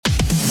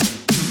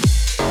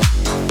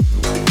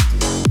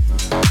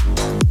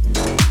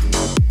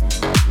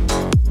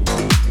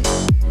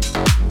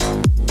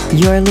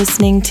You're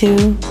listening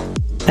to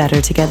Better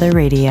Together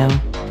Radio,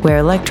 where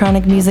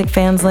electronic music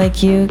fans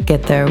like you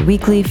get their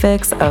weekly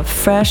fix of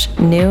fresh,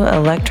 new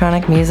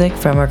electronic music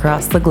from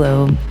across the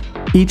globe.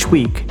 Each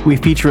week, we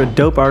feature a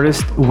dope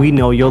artist we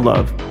know you'll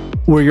love.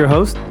 We're your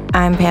hosts.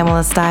 I'm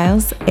Pamela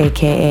Styles,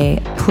 aka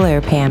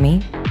Claire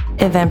Pammy,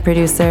 event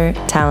producer,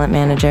 talent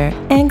manager,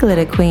 and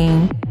glitter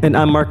queen. And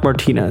I'm Mark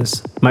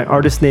Martinez. My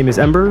artist name is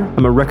Ember.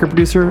 I'm a record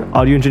producer,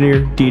 audio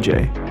engineer,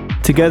 DJ.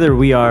 Together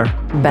we are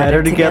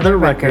Better Together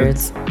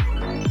Records.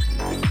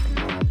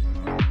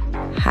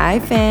 Hi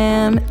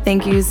fam!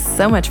 Thank you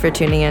so much for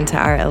tuning in to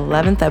our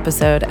 11th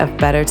episode of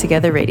Better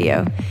Together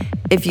Radio.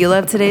 If you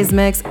love today's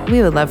mix,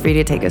 we would love for you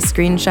to take a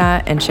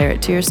screenshot and share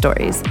it to your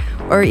stories,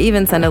 or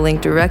even send a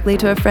link directly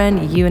to a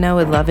friend you know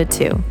would love it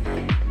too.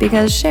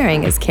 Because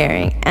sharing is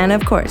caring, and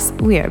of course,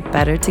 we are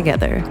better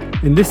together.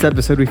 In this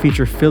episode, we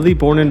feature Philly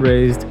born and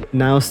raised,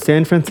 now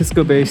San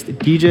Francisco-based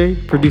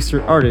DJ,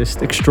 producer,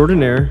 artist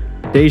extraordinaire,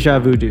 Deja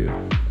Voodoo.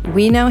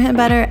 We know him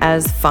better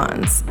as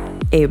Fonz,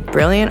 a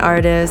brilliant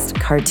artist,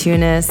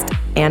 cartoonist,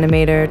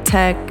 animator,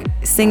 tech,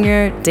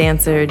 singer,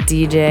 dancer,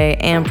 DJ,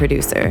 and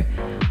producer.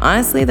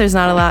 Honestly, there's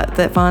not a lot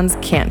that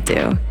Fonz can't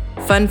do.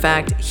 Fun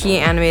fact, he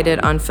animated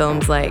on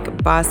films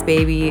like Boss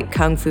Baby,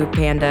 Kung Fu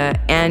Panda,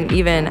 and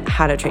even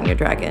How to Train Your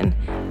Dragon.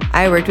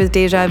 I worked with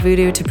Deja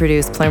Voodoo to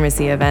produce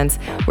Plurmacy events,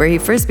 where he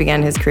first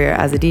began his career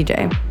as a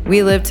DJ.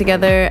 We lived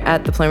together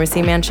at the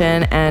Plurmacy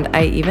Mansion, and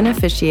I even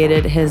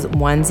officiated his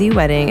onesie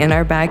wedding in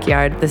our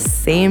backyard the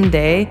same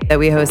day that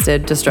we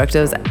hosted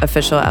Destructo's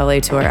official LA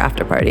tour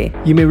after party.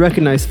 You may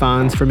recognize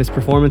Fonz from his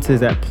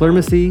performances at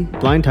Plurmacy,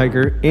 Blind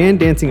Tiger, and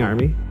Dancing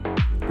Army.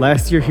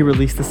 Last year, he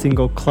released the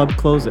single Club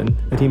Closin'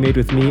 that he made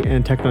with me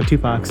and Techno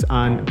Tupacs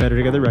on Better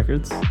Together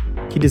Records.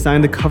 He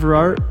designed the cover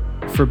art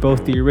for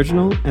both the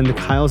original and the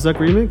Kyle Zuck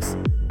remix,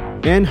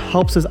 and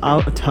helps us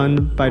out a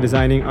ton by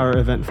designing our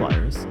event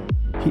flyers.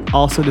 He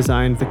also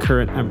designed the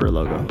current Ember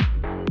logo.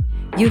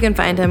 You can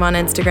find him on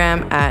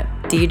Instagram at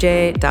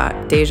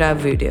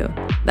dj.dejavoodoo.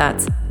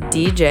 That's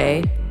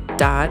dj.dejavudu.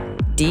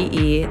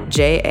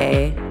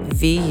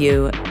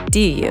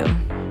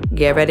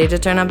 Get ready to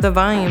turn up the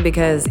volume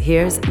because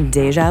here's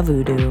Deja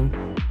Voodoo.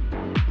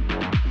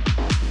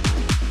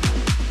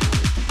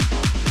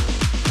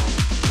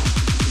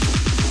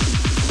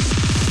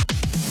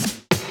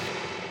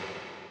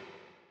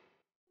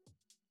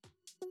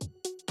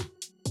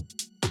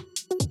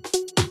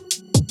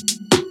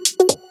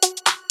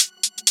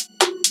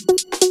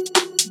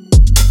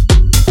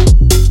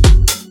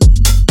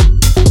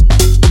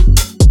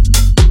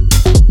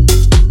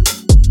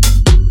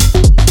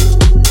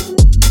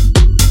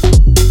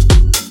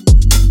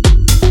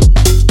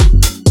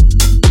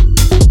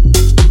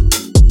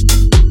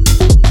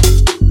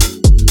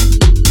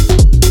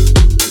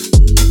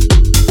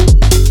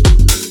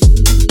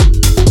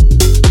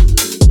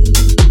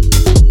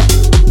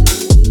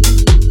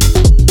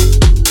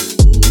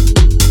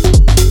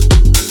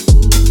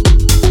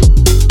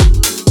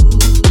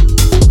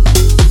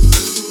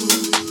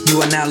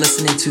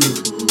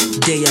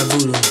 Deja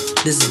Voodoo.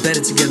 This is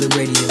Better Together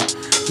Radio.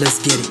 Let's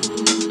get it.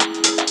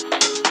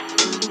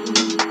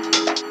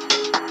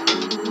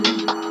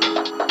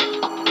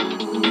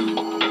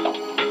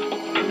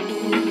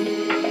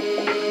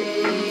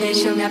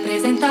 Deixa eu me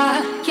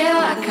apresentar, que eu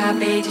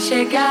acabei de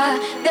chegar.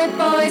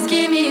 Depois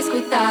que me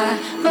escutar,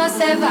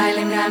 você vai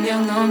lembrar meu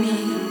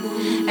nome.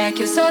 É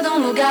que eu sou de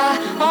um lugar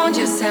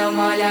onde o céu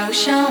molha o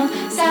chão,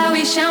 céu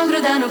e chão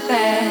gruda no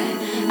pé,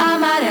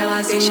 amarelo,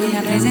 azul. Deixa eu me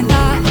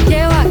apresentar, que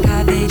eu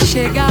acabei de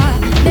chegar.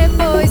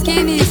 Depois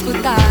que me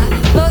escutar,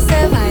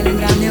 você vai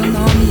lembrar meu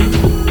nome.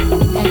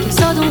 É que eu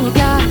sou de um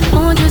lugar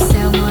onde o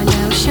céu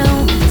molha o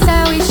chão,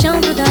 céu e chão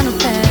gruda no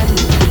pé,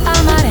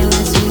 amarelo,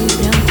 azul e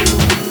branco.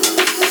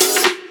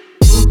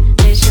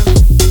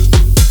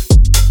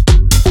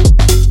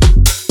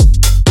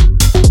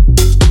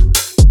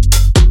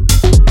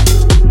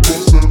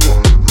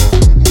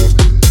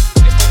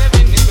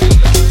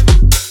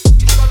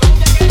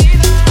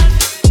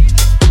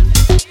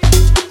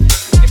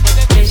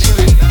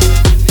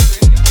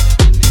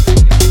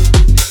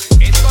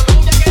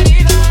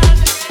 Querida.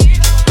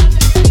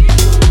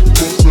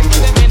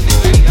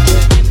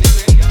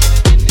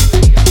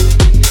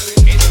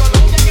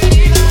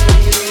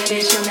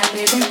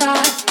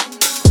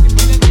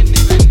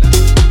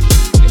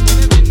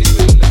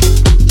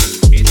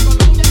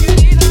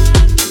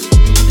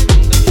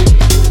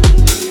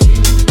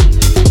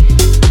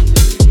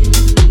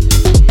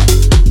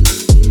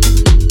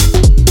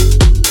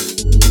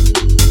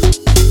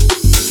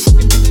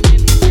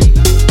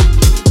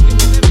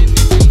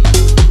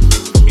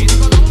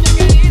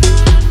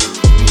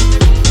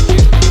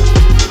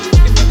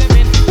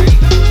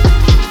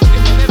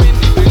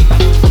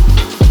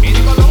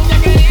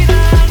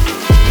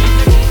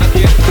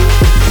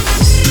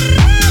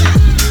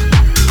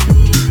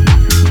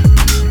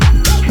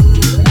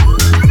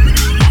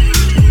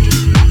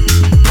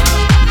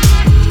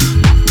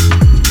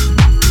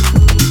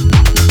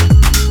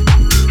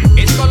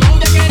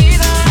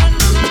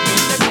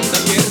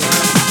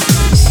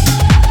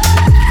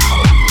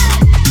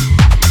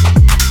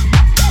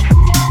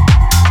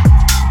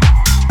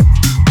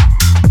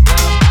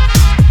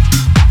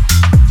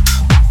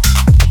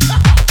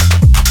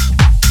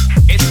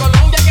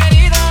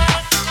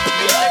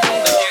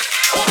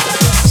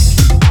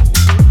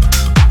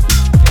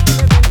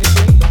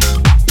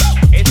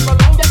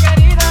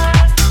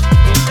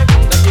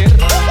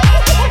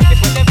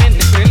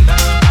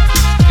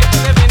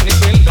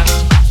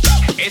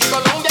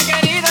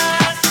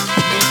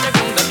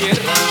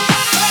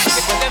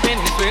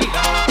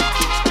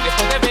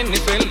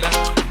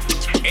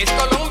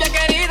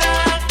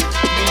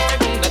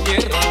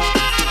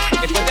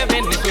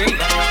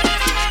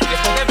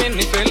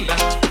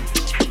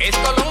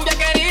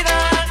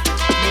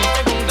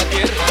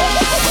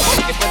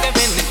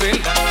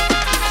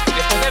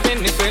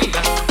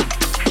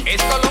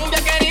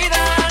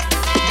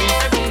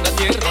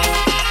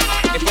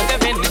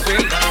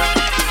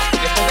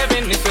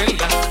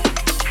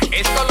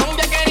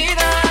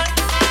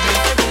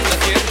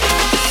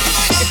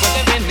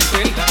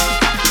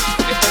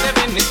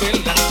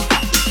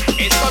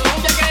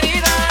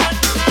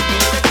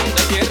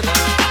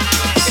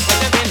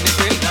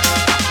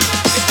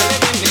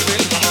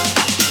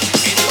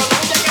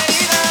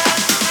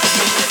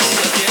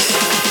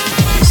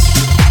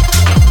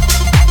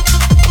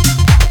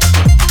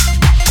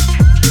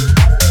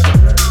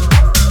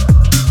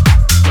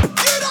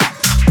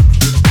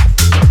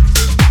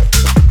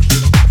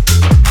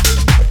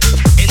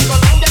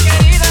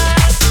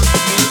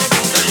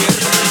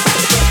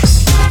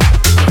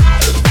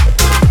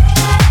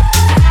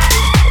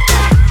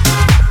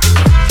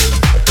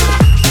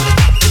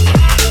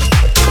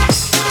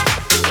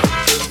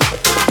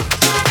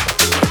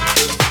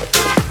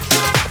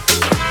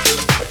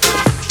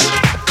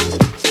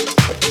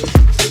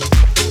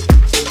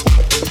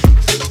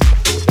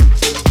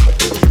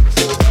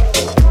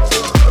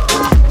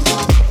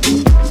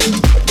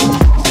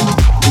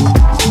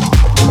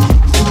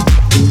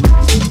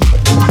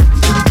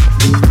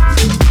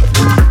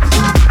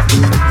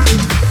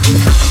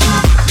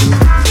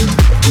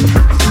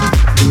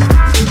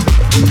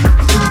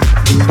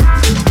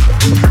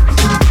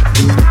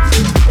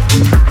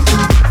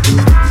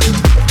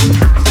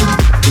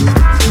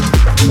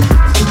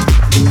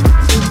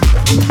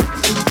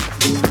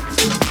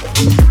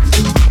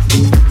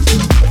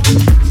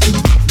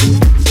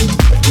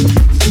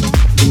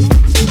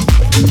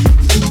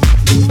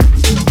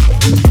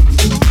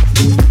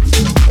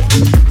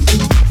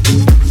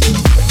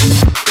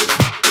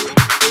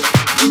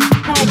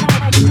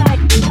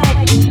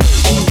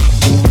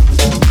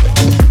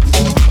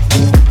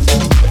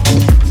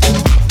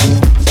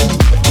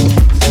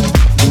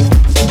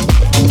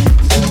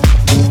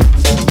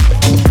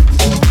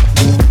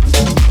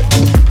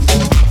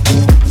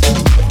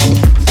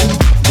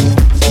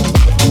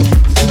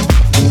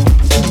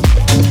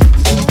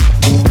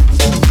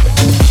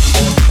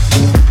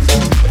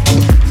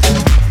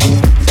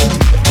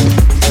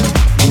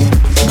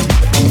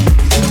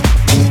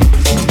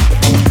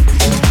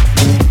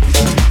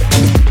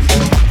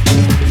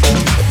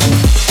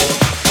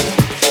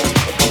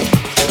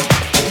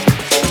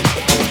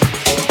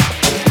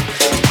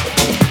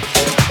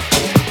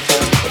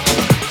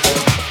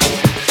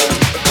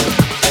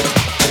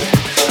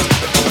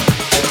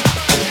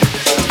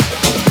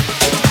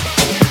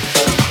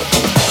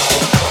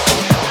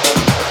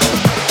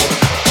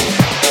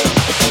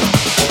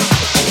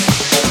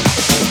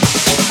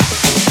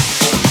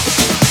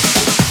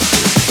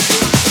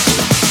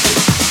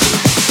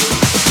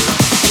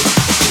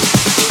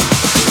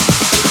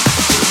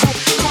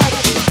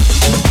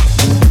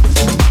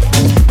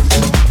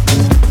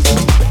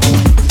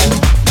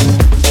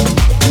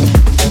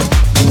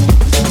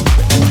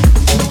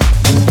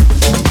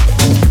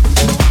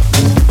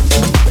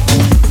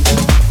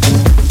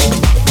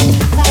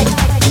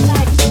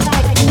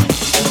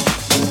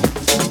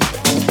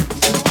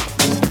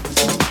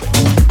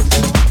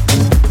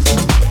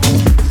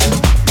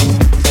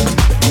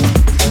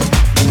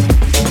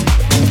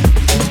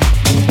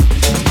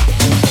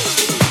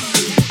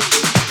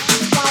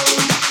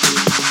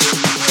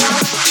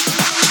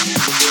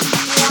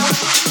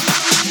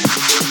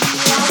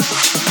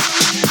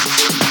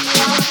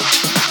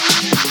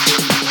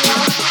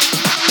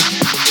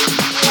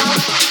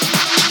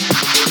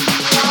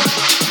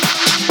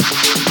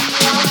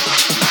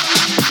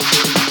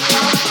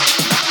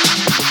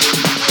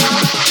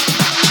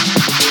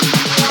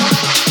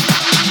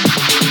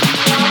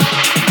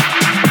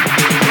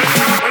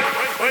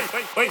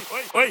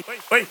 Wait.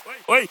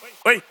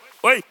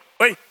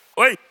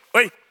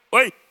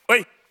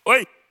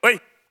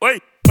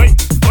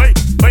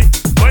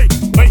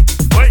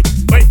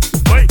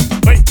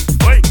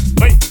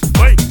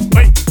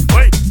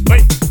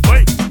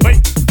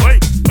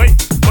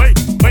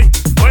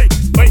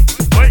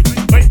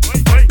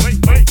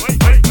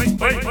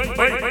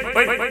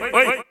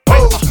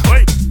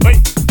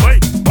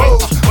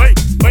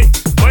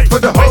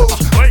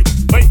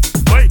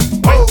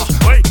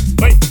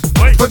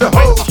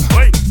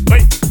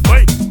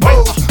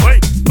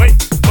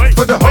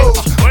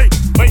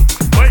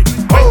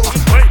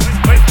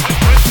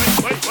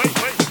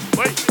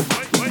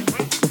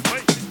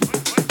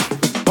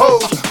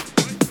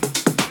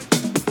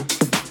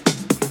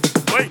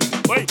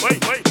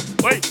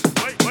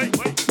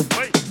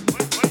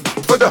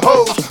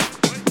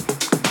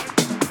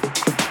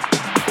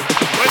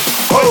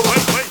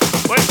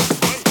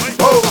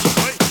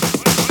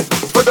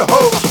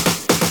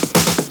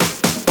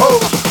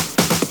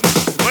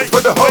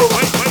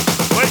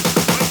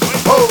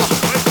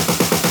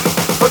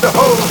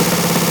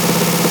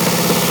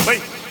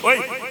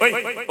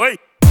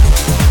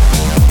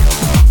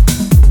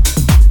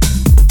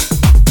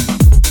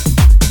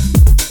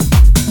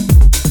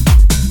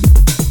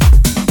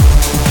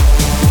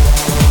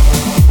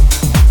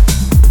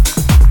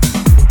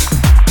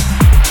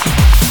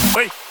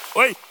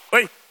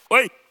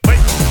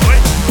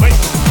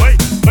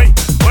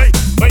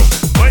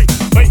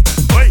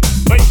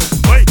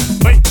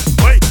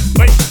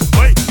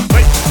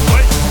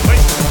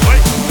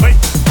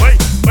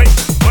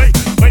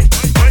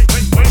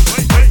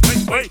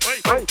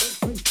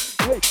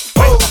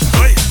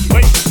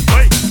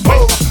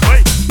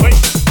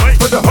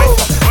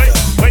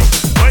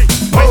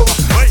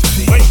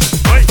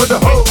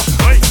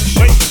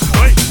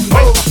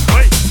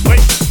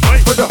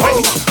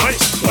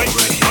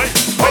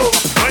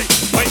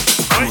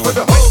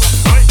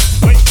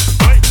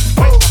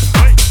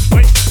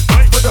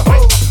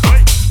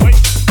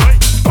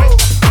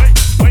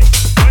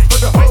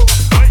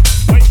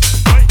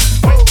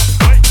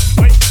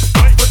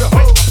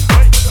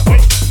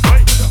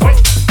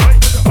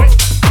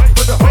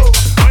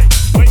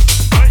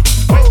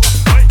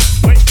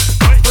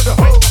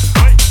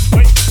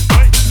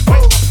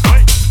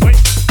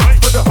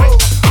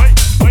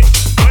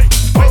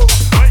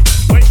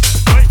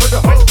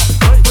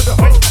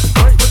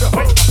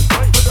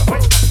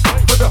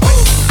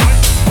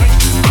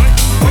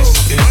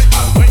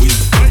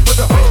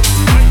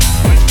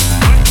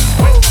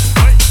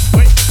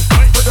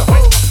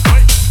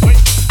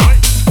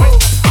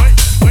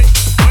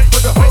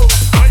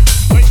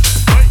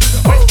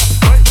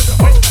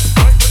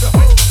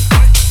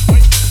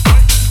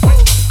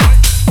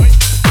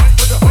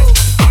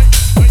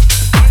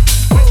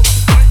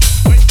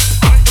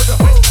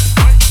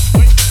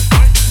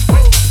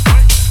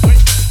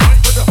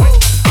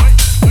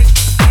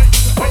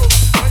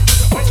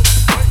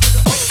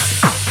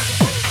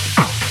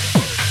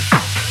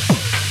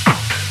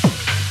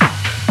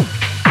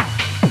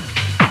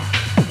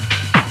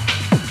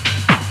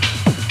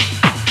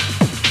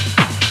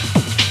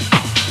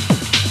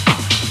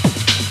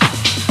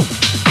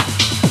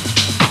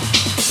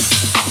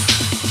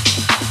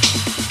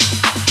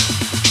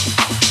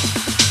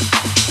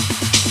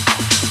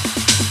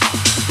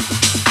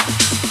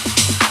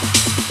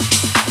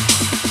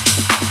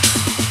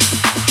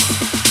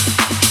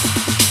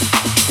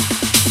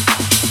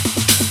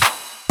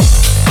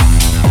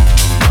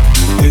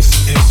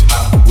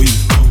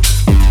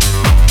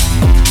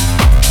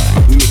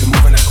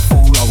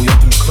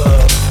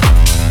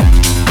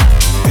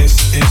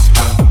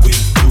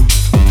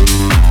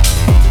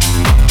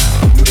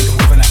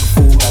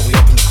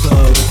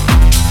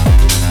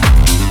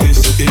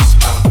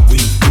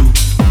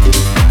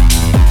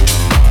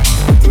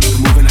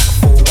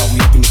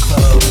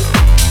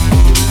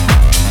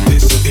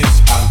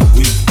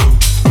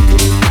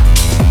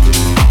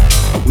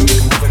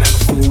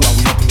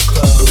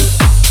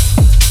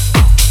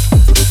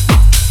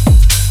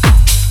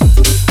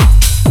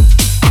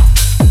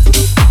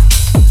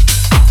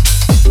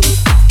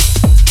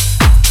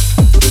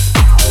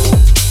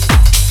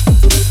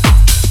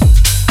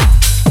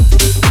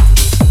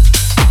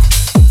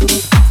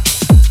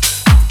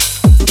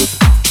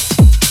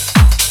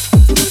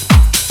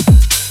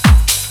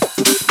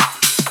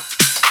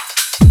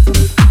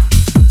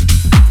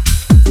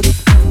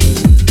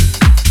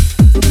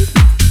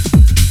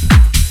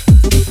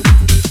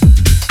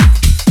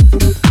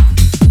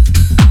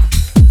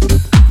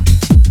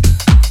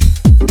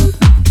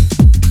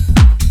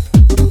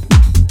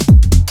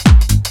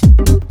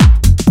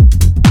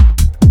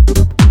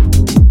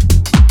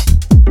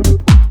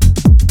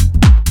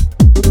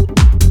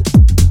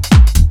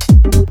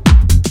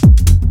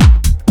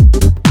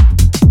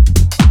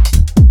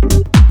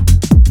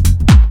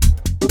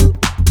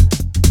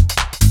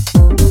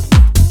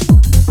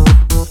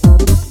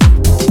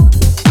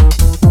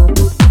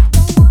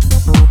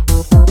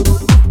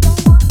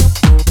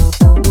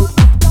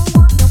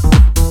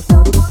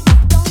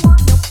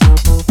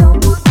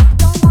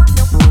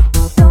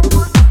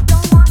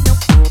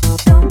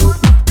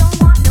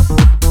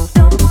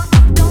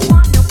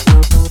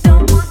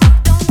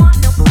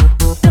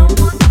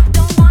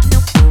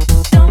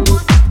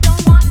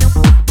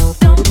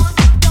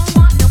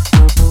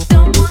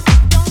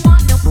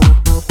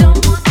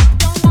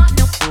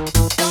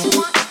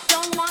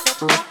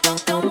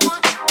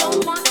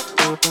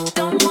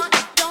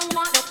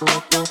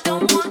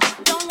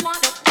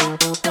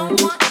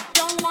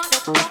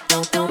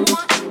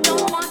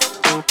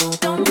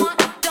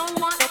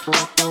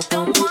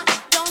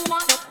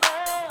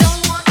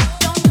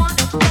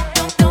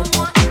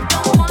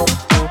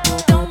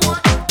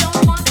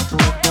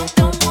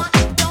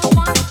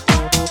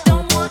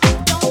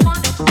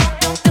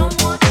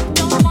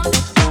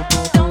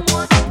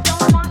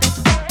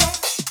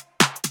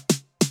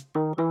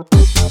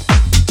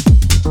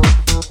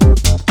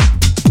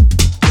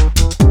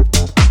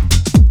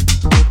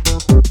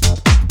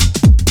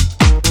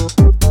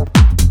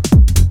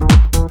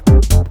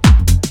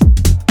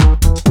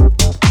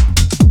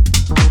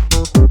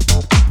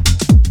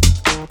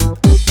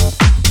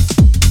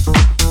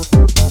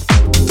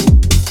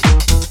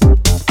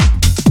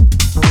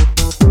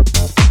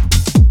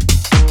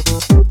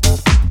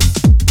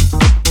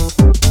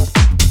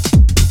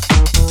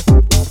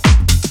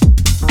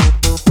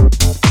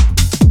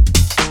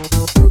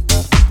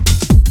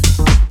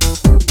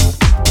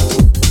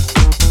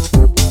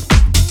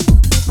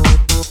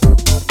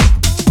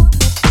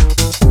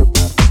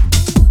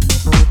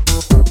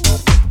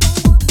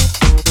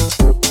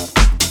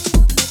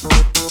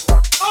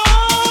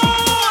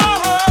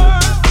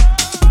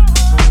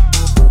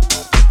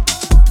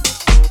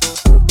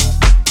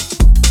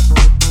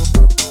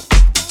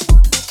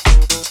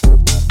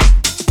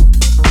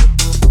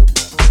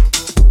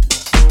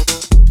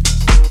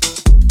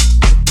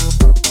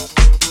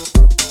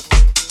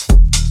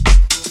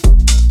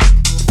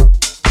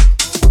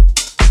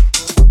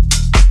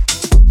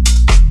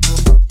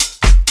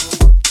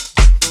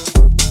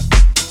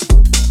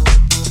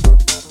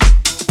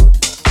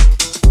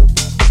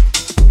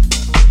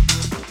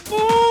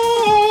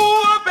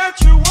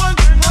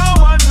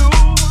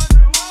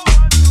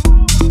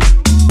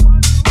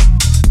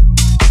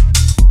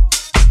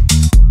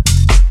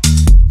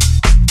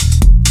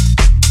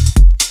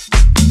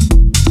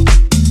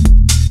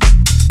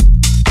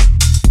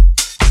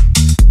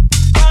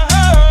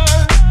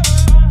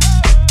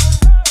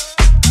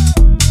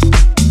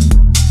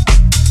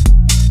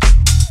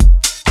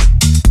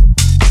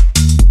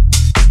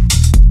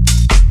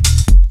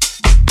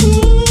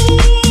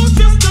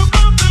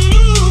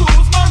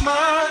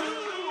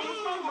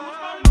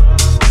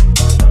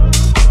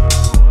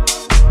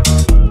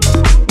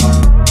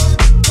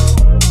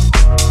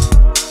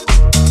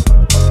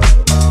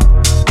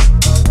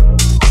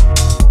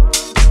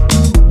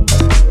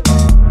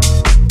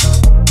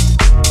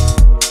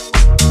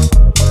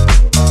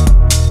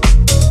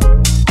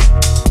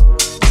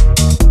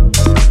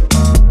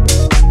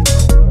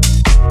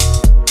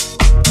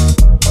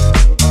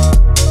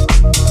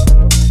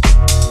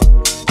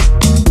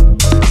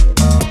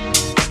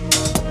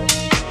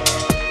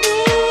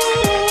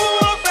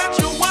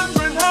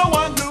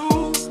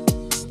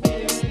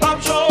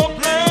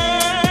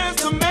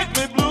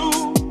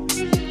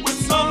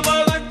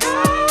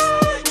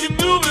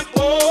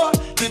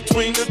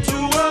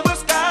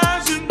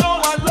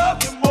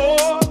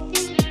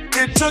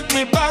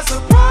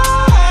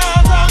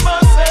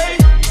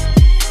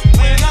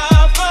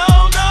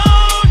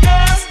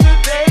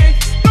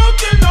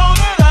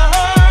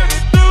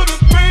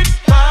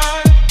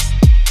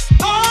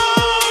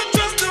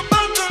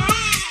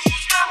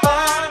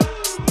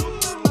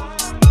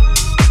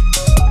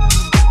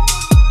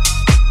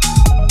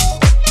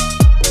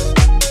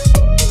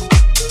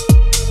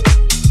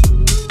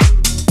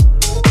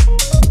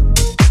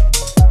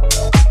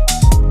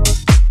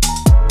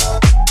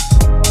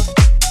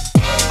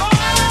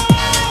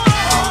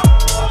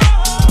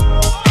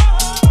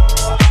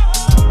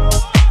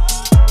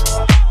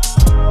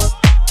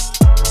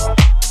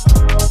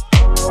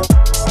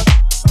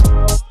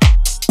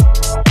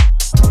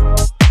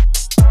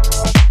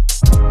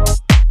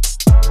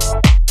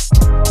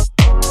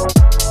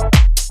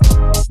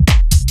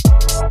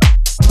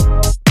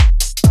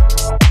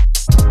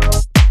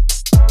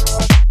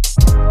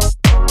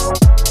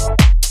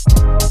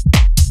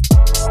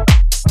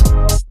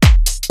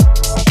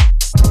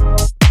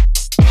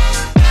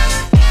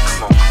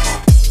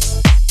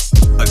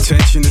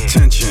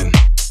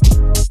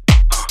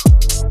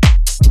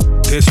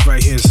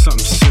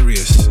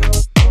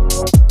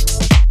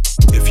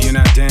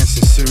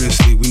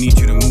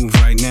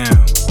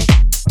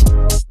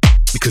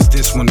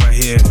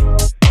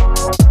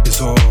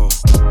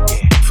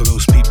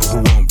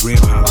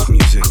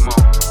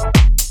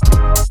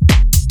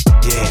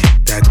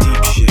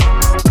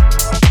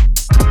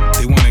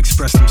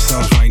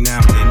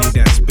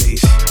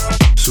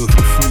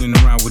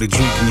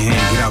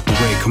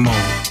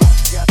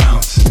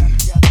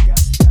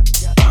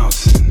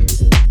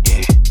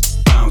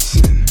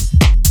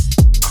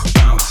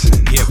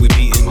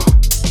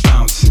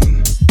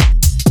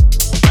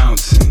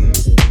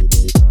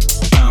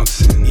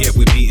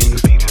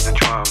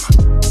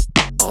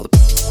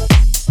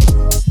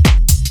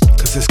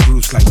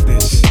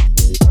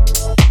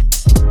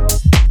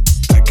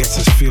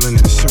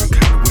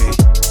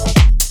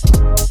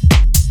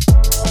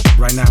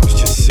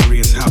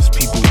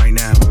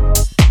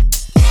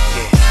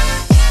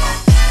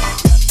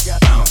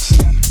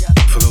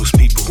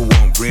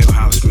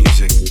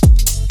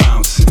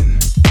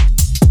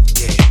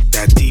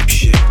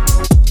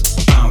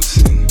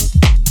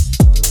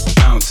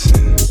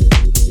 Bouncing.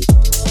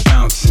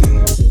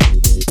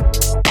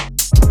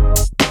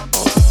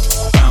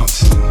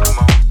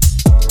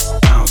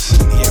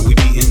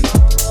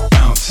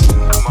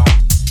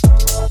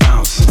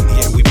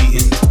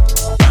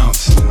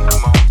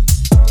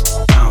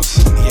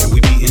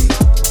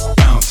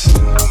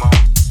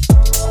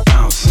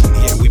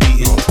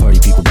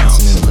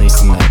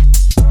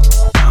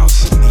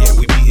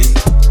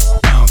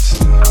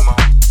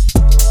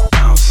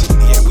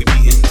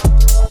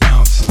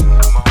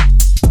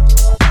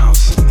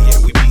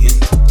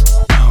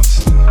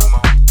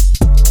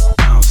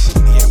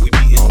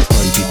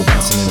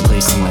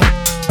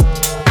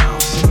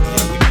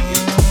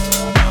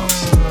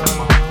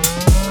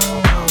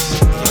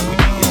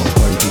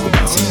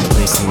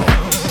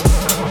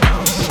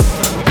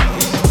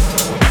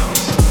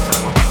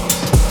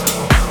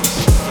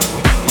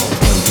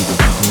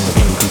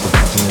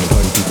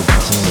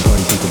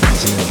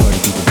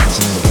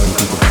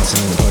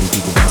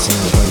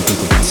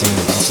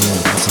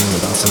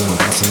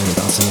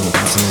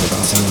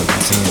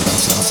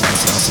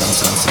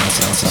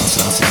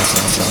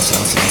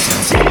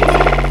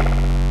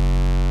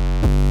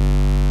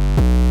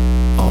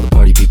 All the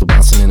party people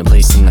bouncing in the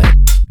place tonight.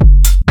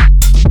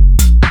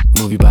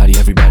 Move your body,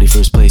 everybody,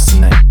 first place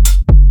tonight.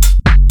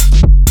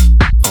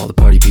 All the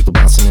party people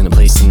bouncing in the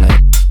place tonight.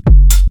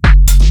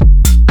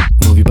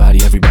 Move your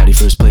body, everybody,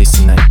 first place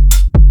tonight.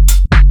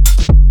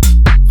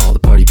 All the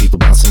party people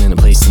bouncing in the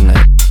place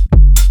tonight.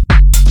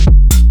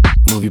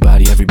 Move your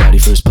body, everybody,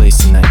 first place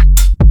tonight.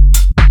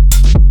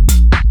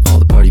 All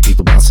the party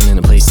people bouncing in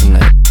the place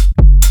tonight.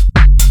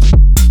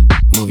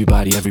 Move your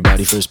body,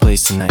 everybody, first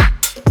place tonight.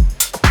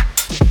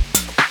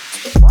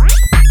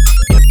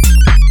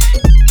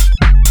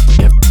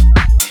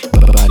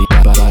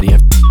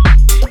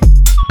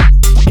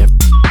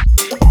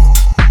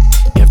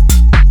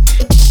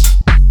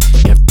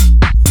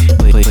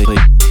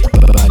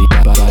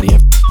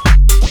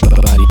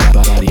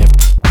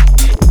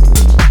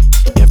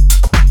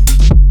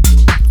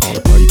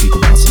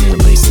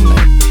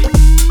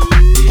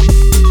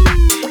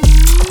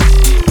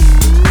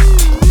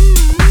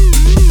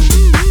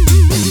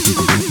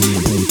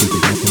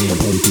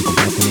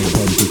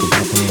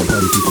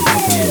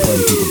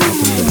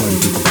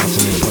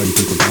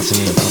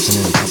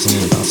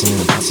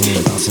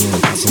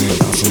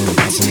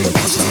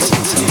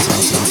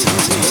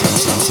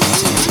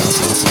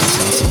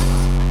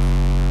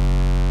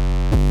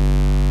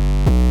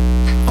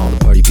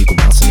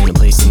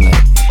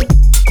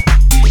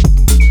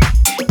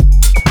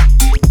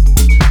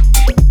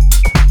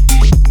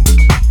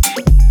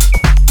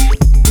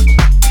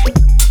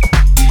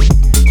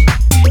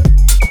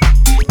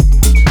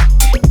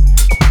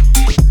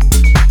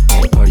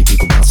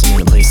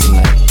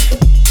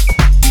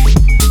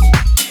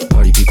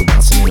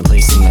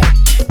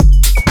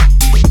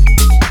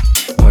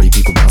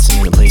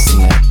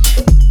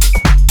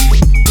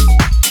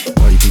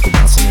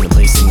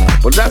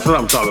 That's what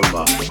I'm talking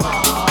about.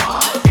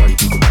 Party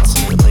people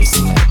bouncing in the place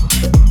tonight.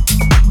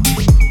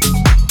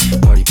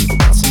 Party people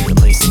bouncing in the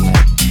place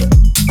tonight.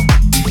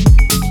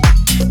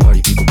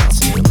 Party people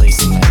bouncing in the place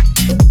tonight.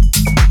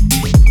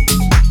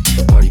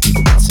 Party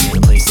people bouncing in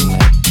the place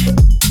tonight.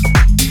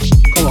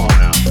 Come on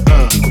now.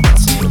 Party people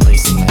bouncing in the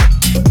place tonight.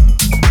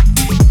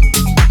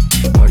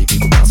 Party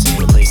people bouncing in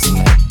the place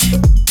tonight.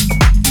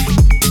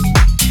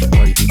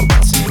 Party people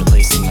bouncing in the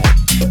place tonight.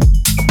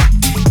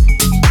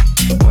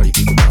 Party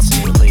people bouncing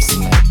in the place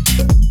tonight.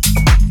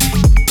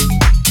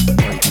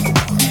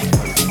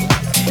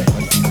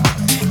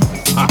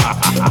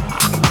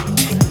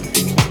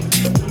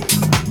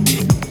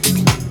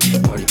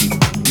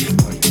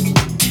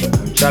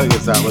 Charlie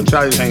gets out, but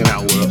Charlie's hanging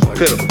out with us.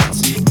 Pitiful.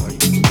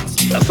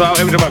 That's all.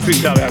 Every time I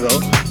see Charlie, I go, ooh.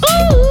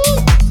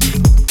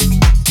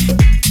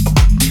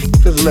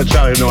 Just to let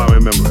Charlie know I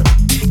remember it.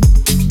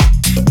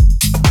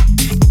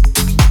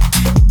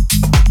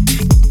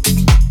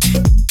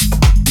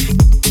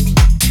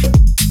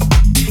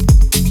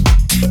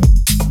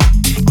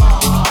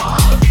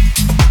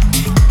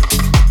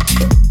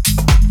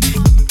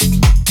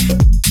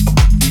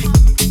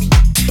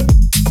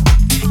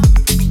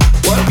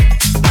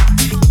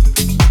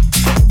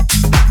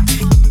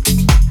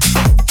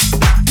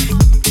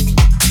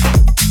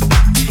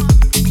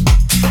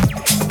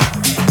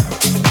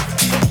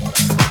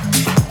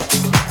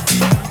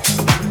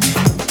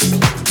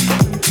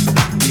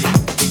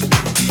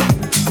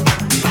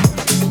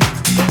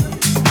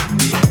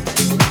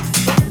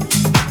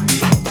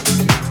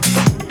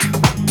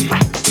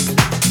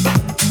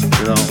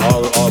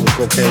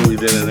 Cocaine we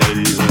did in the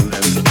 80s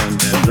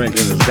and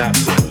drinking has got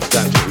to.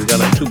 We got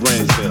like 2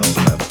 brain cells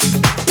left.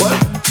 What?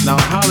 Now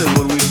in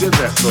Hollywood we did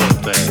that sort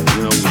of thing.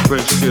 You know, we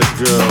French kissed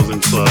girls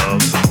in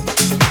clubs.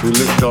 We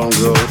licked on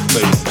girls'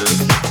 faces.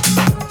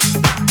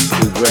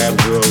 We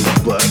grabbed girls'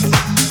 butts.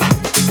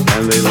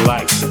 And they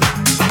liked it.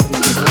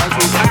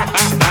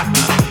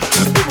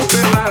 And people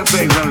say a lot of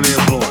things under the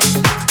influence.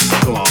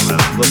 Come on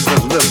now. Let's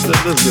get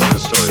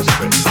this story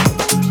straight.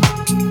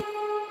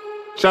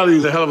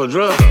 Charlie's a hell of a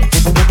drug.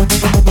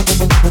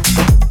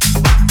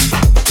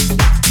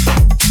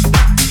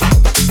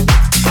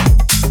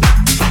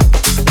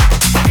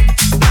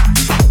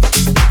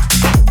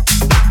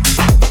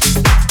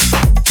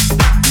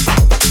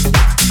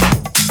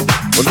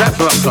 Well, that's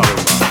what I'm talking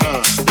about.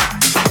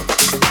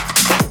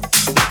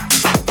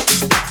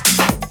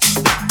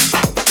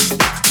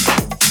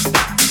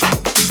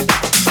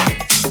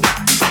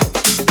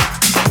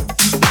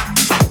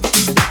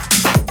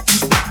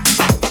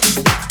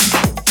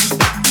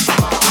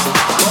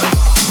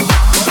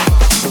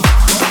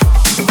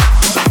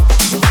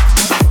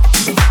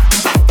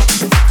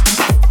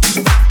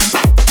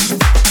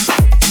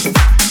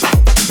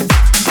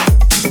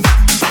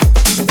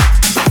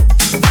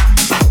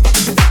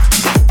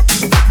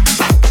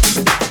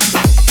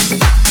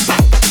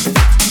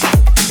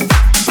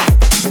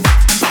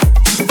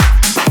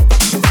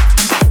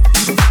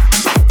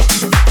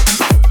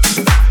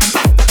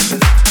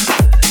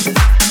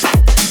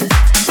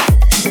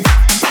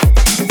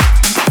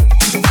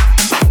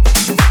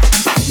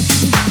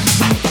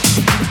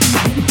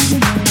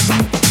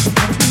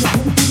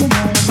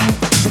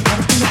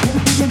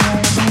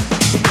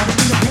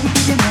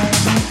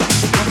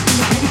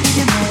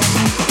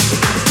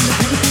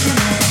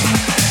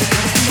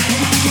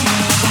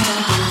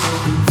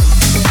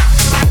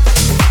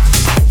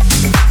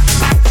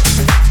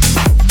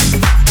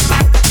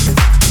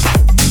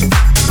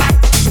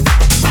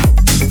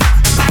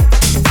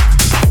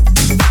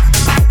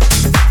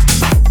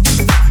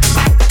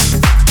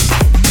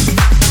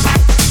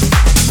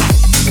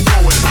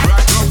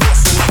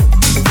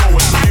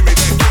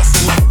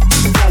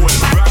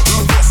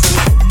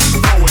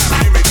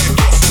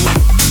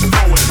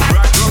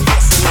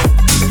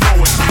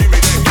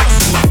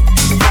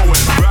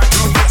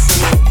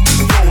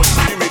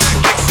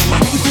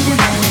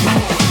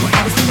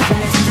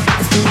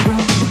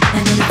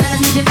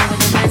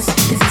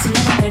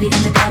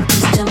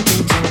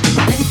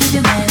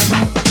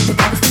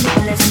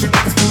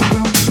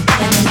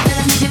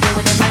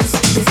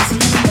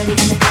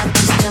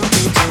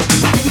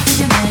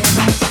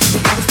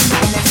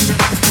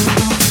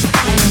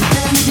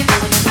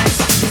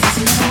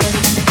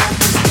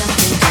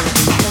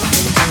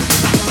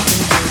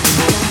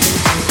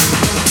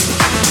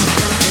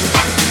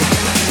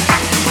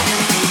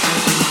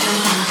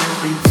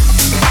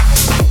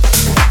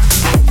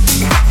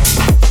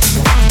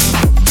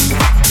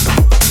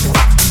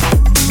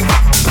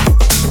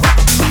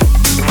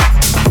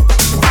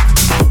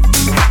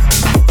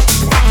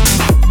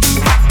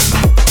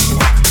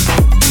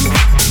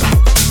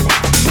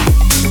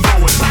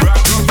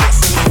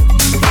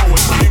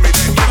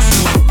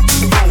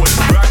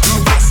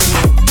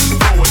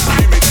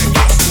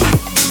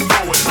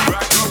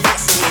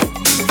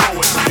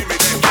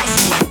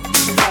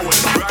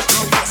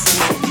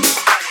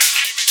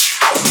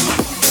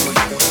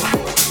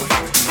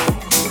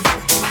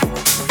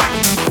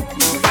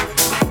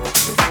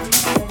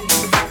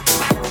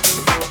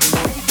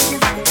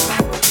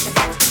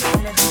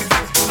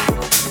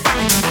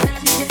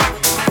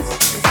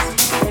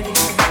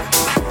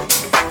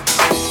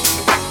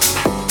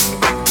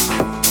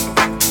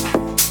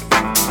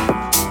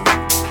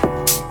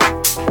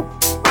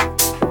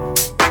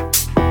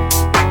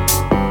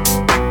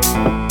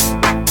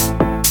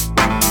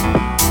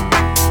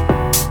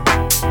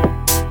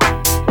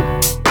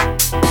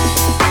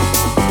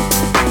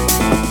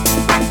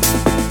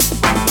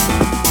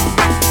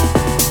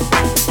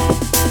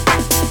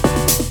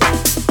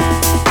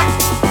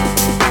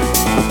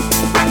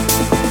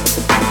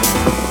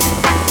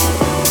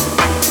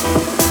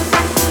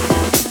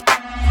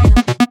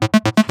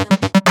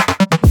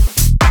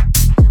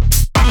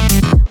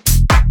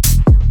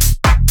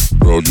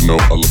 know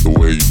I love the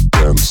way you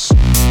dance.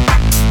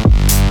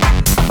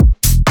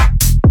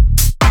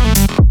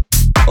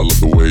 I love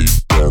the way you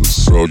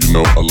dance. Girl, you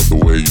know I love the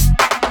way you.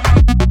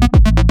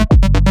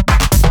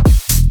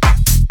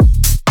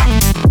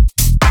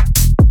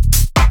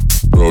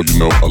 Girl, you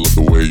know I love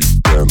the way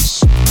you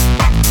dance.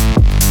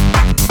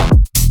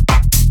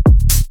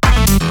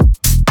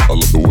 I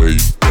love the way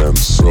you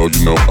dance. Girl,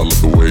 you know I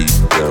love the way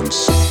you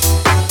dance.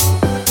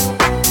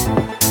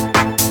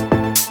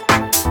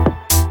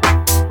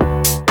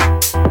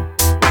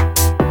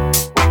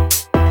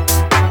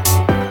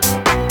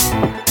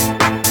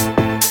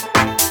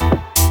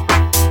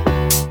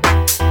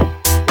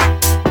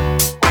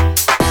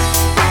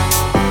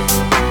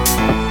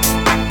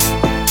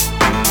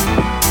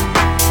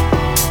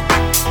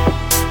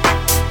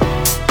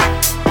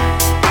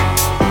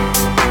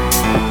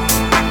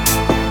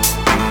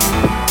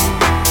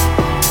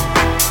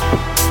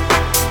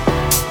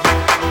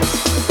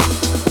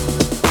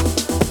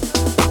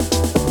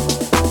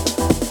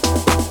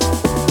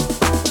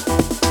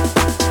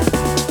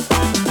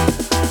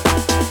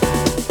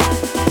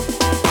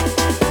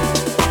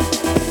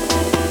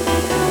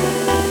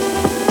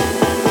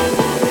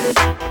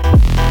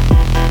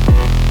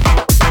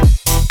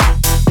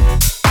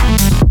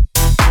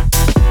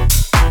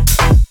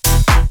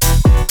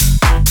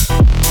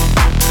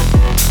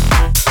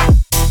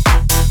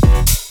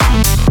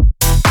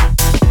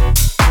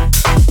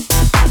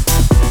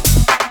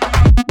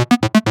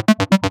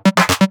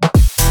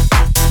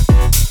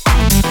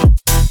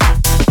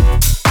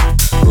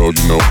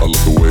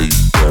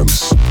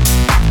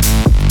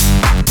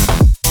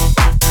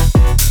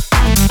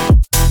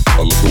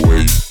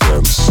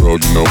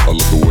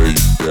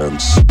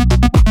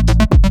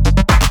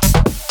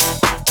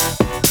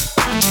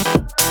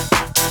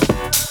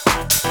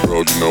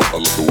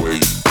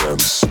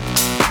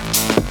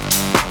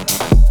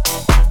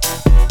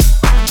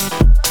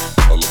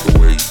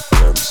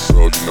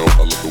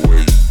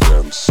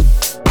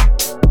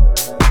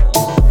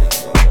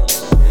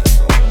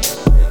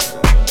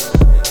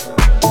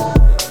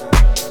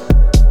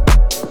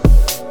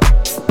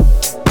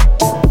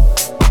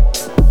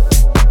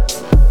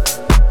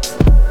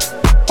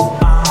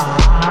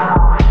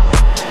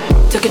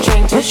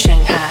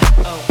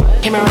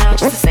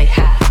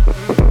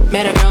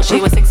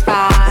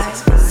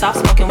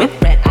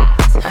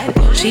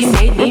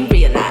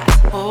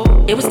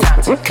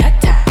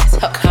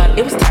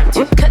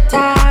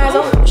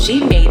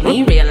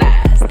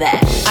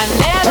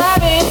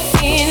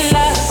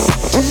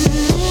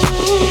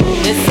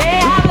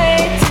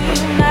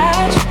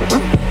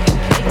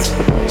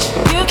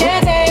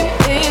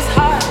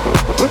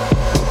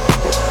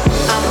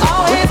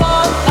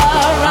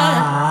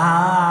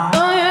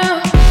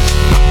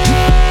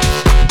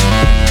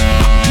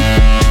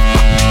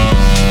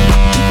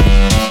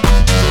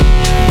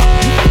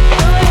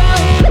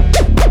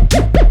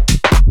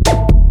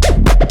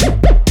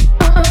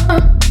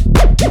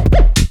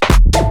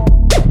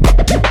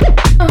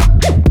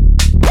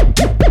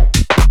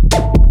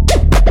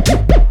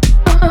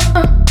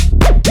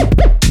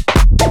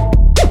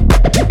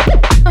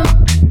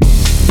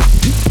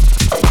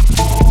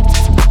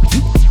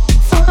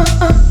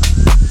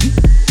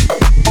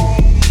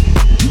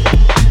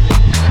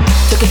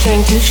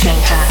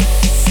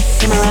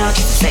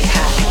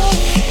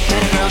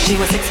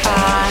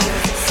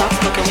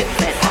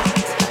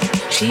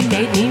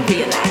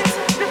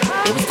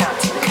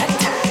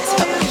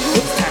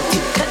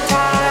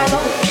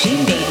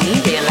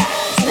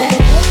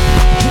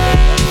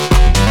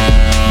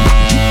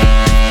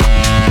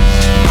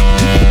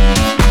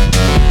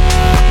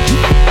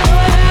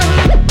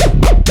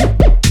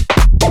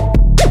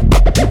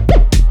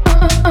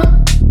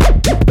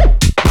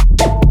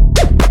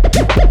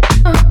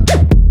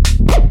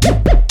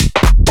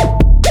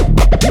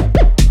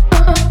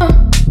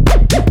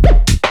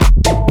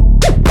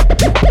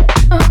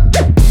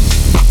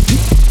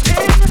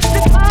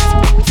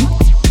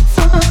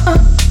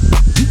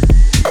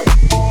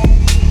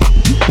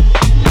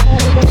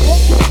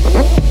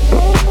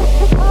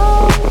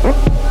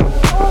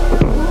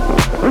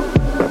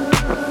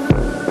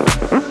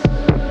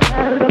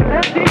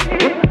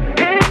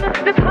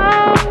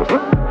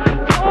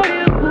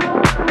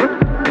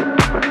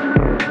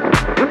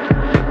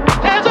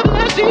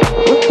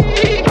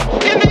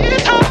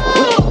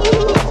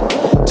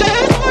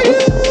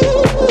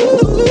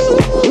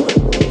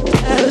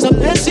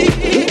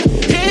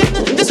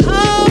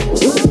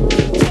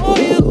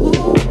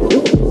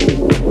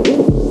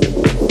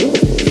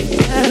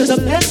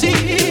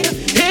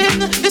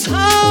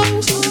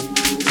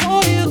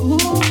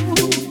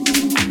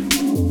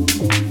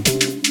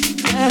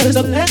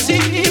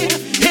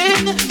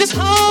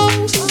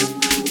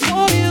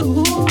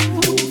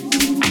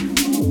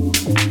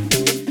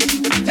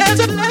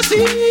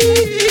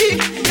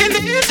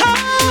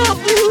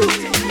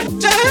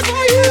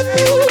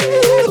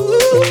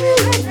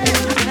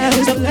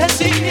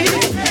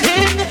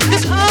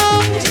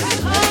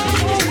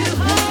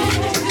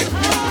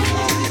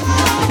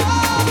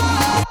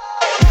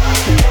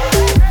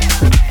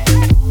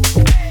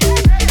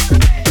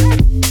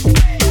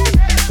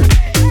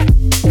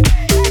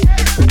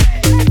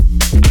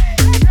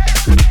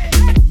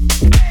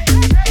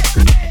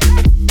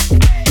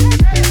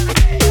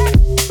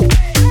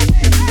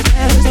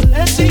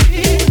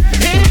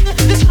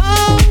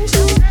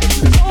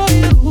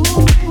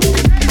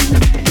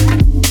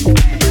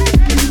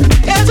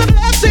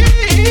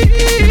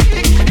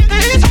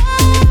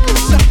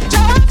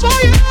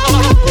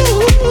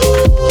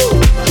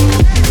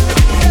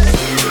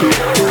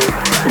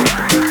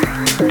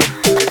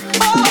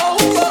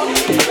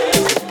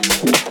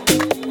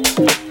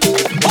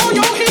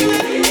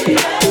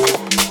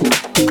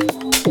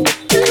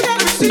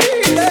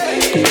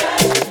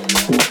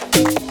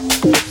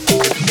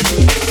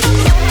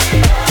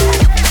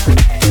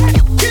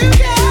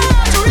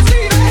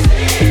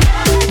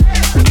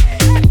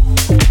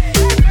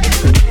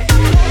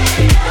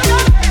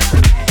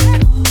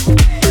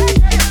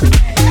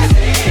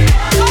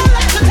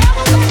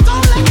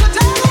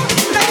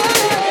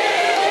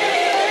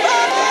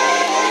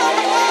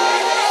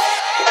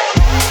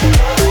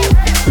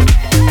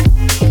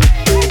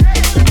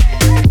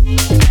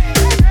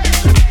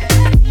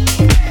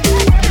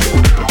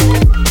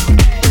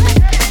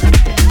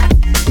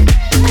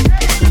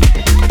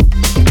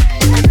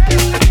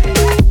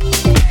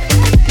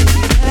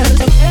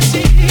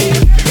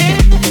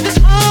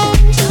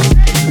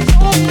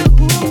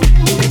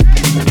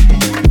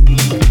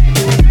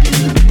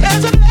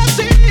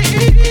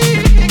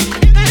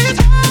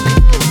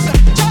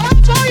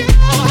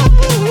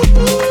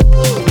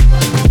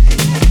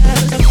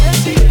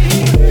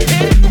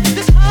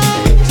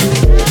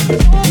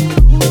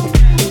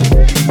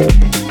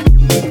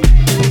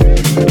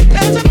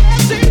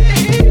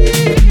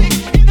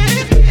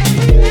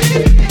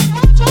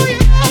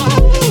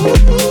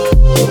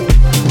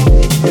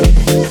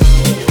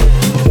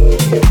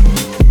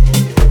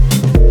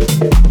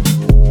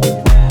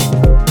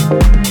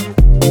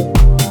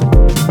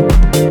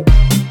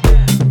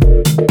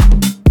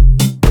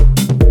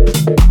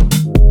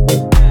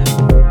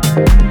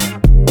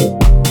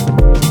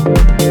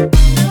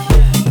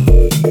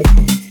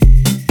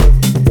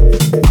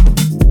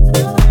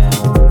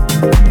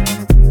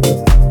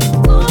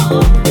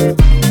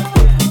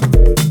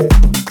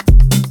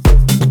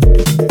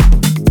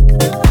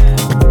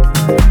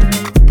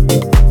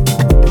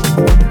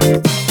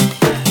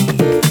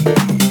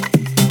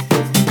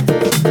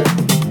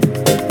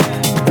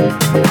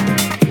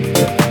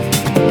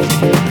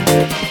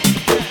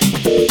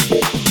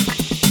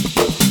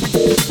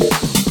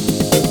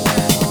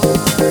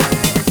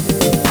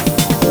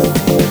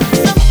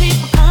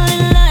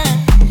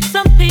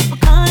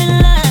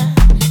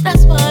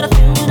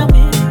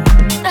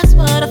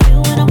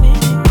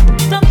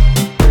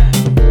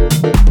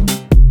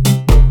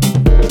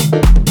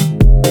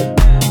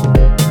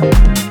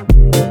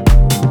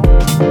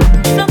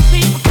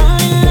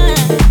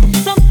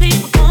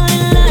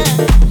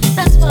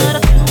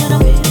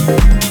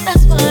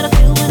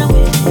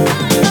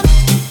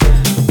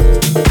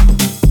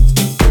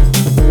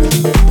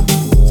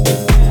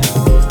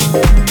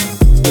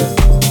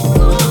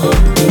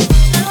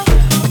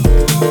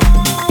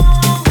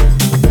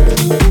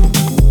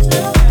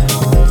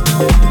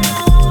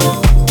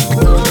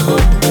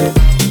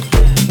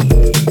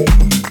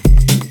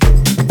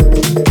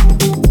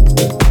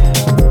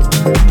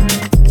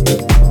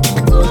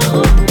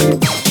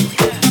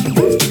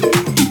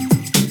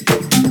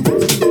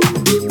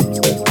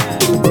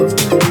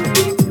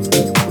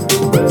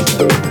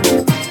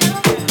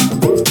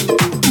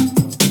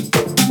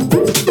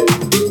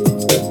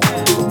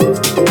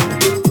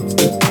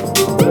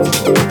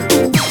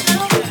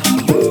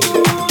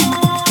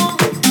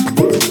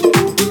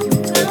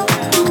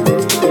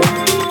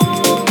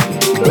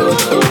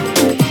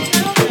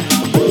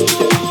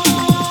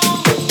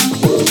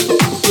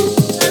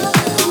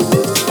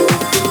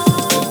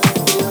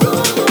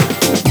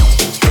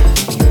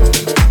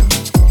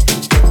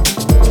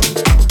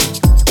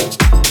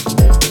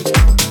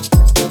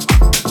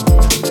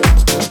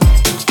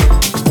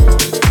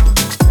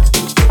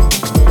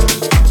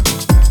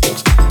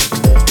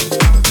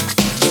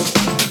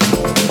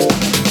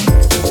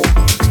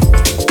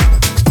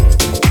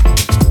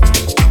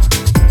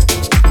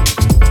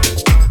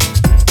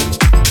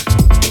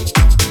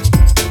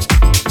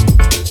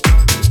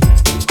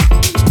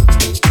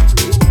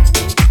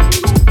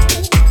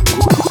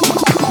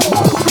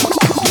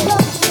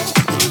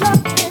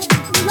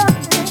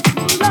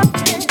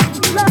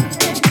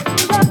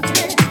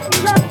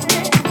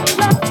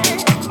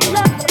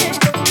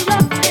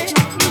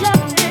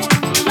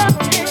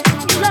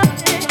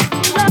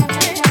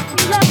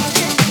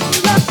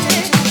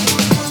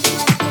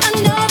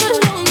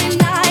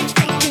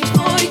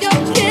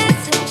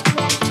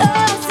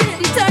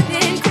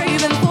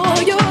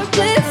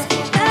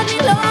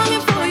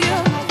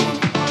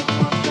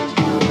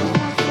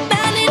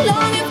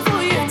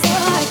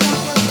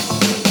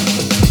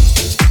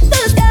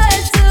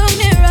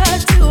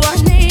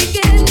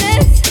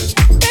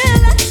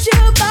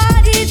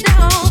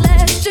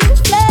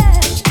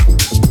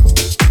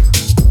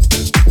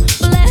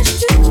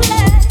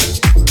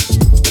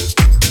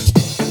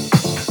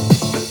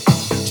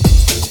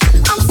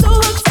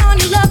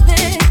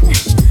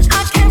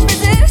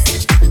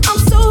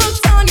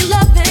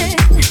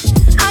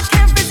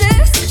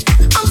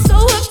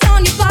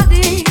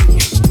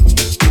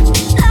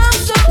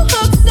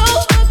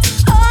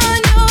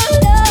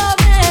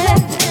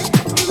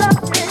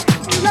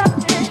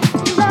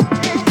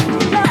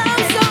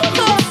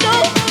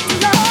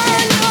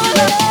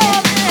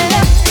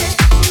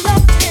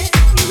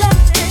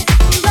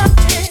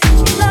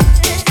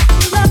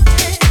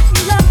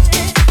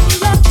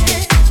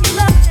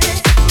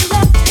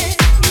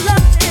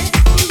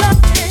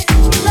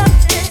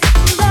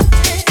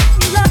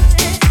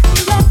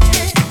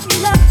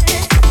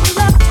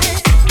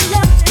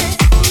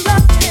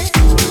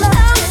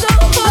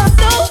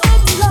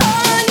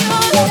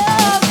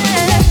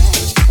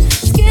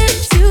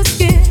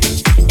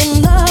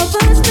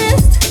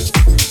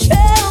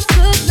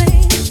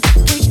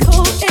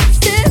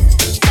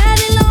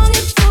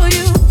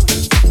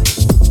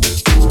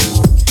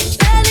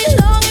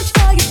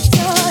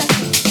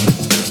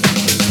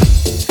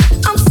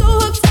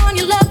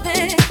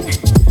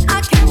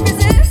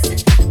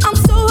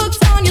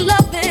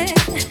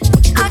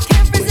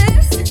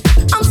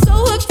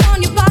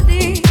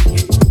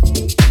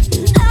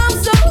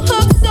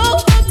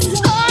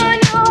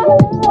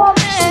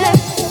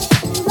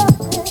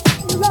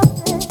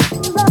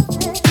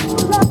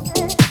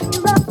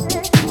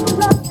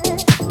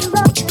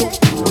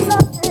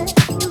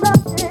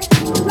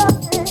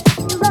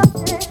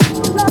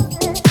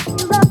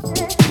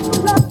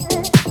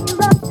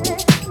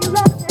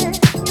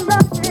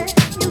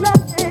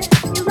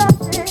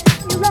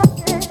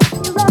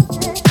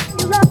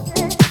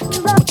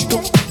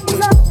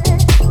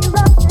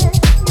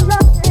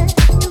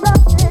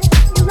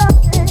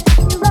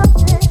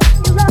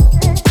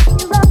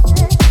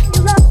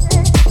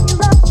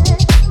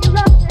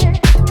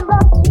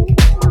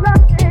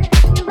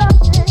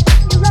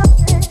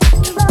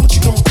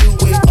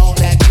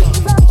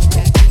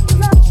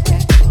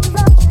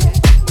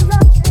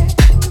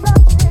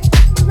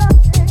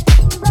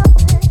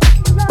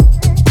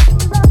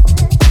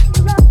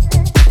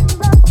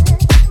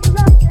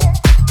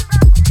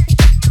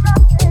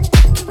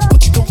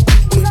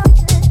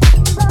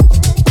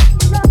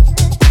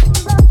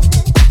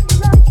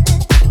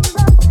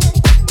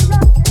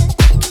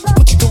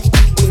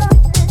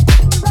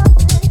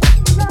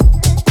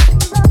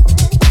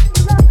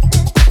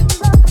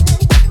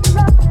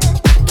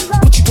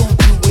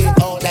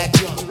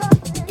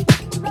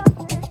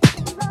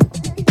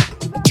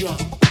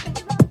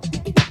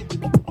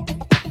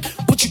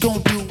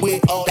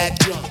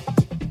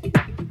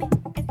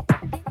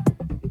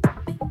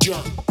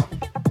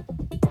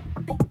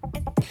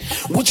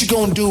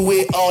 gonna do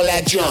with all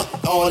that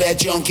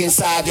junk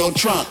inside your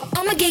trunk?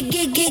 I'ma get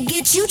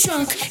you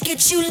drunk,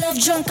 get you love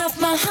drunk off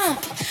my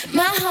hump,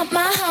 my hump,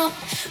 my hump,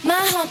 my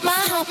hump, my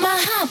hump, my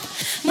hump,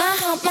 my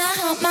hump, my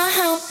hump, my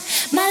hump,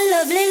 my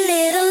lovely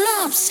little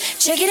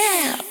lumps. Check it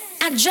out.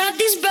 I drive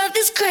these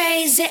brothers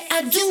crazy.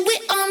 I do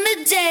it on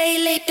the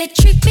daily. They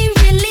treat me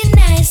really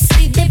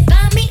nicely. They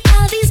buy me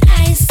all these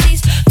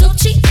ices,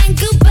 Dolce and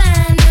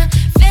Gabbana,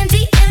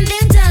 Fendi and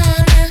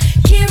Bandana.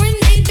 Karen,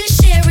 they been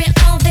sharing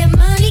all their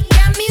money,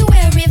 got me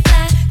wearing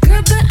fly.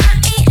 Girl, but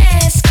I ain't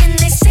asking.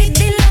 They say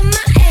they love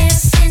my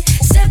ass and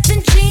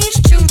 7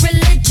 jeans, true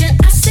religion.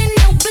 I say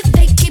no, but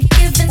they keep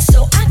giving,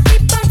 so I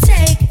keep on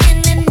taking.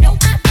 And no,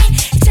 I ain't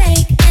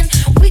taking.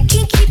 We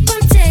can keep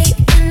on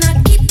taking. I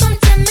keep on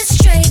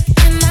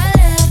demonstrating my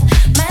love,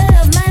 my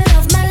love, my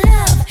love, my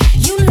love.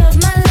 You love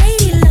my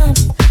lady lump.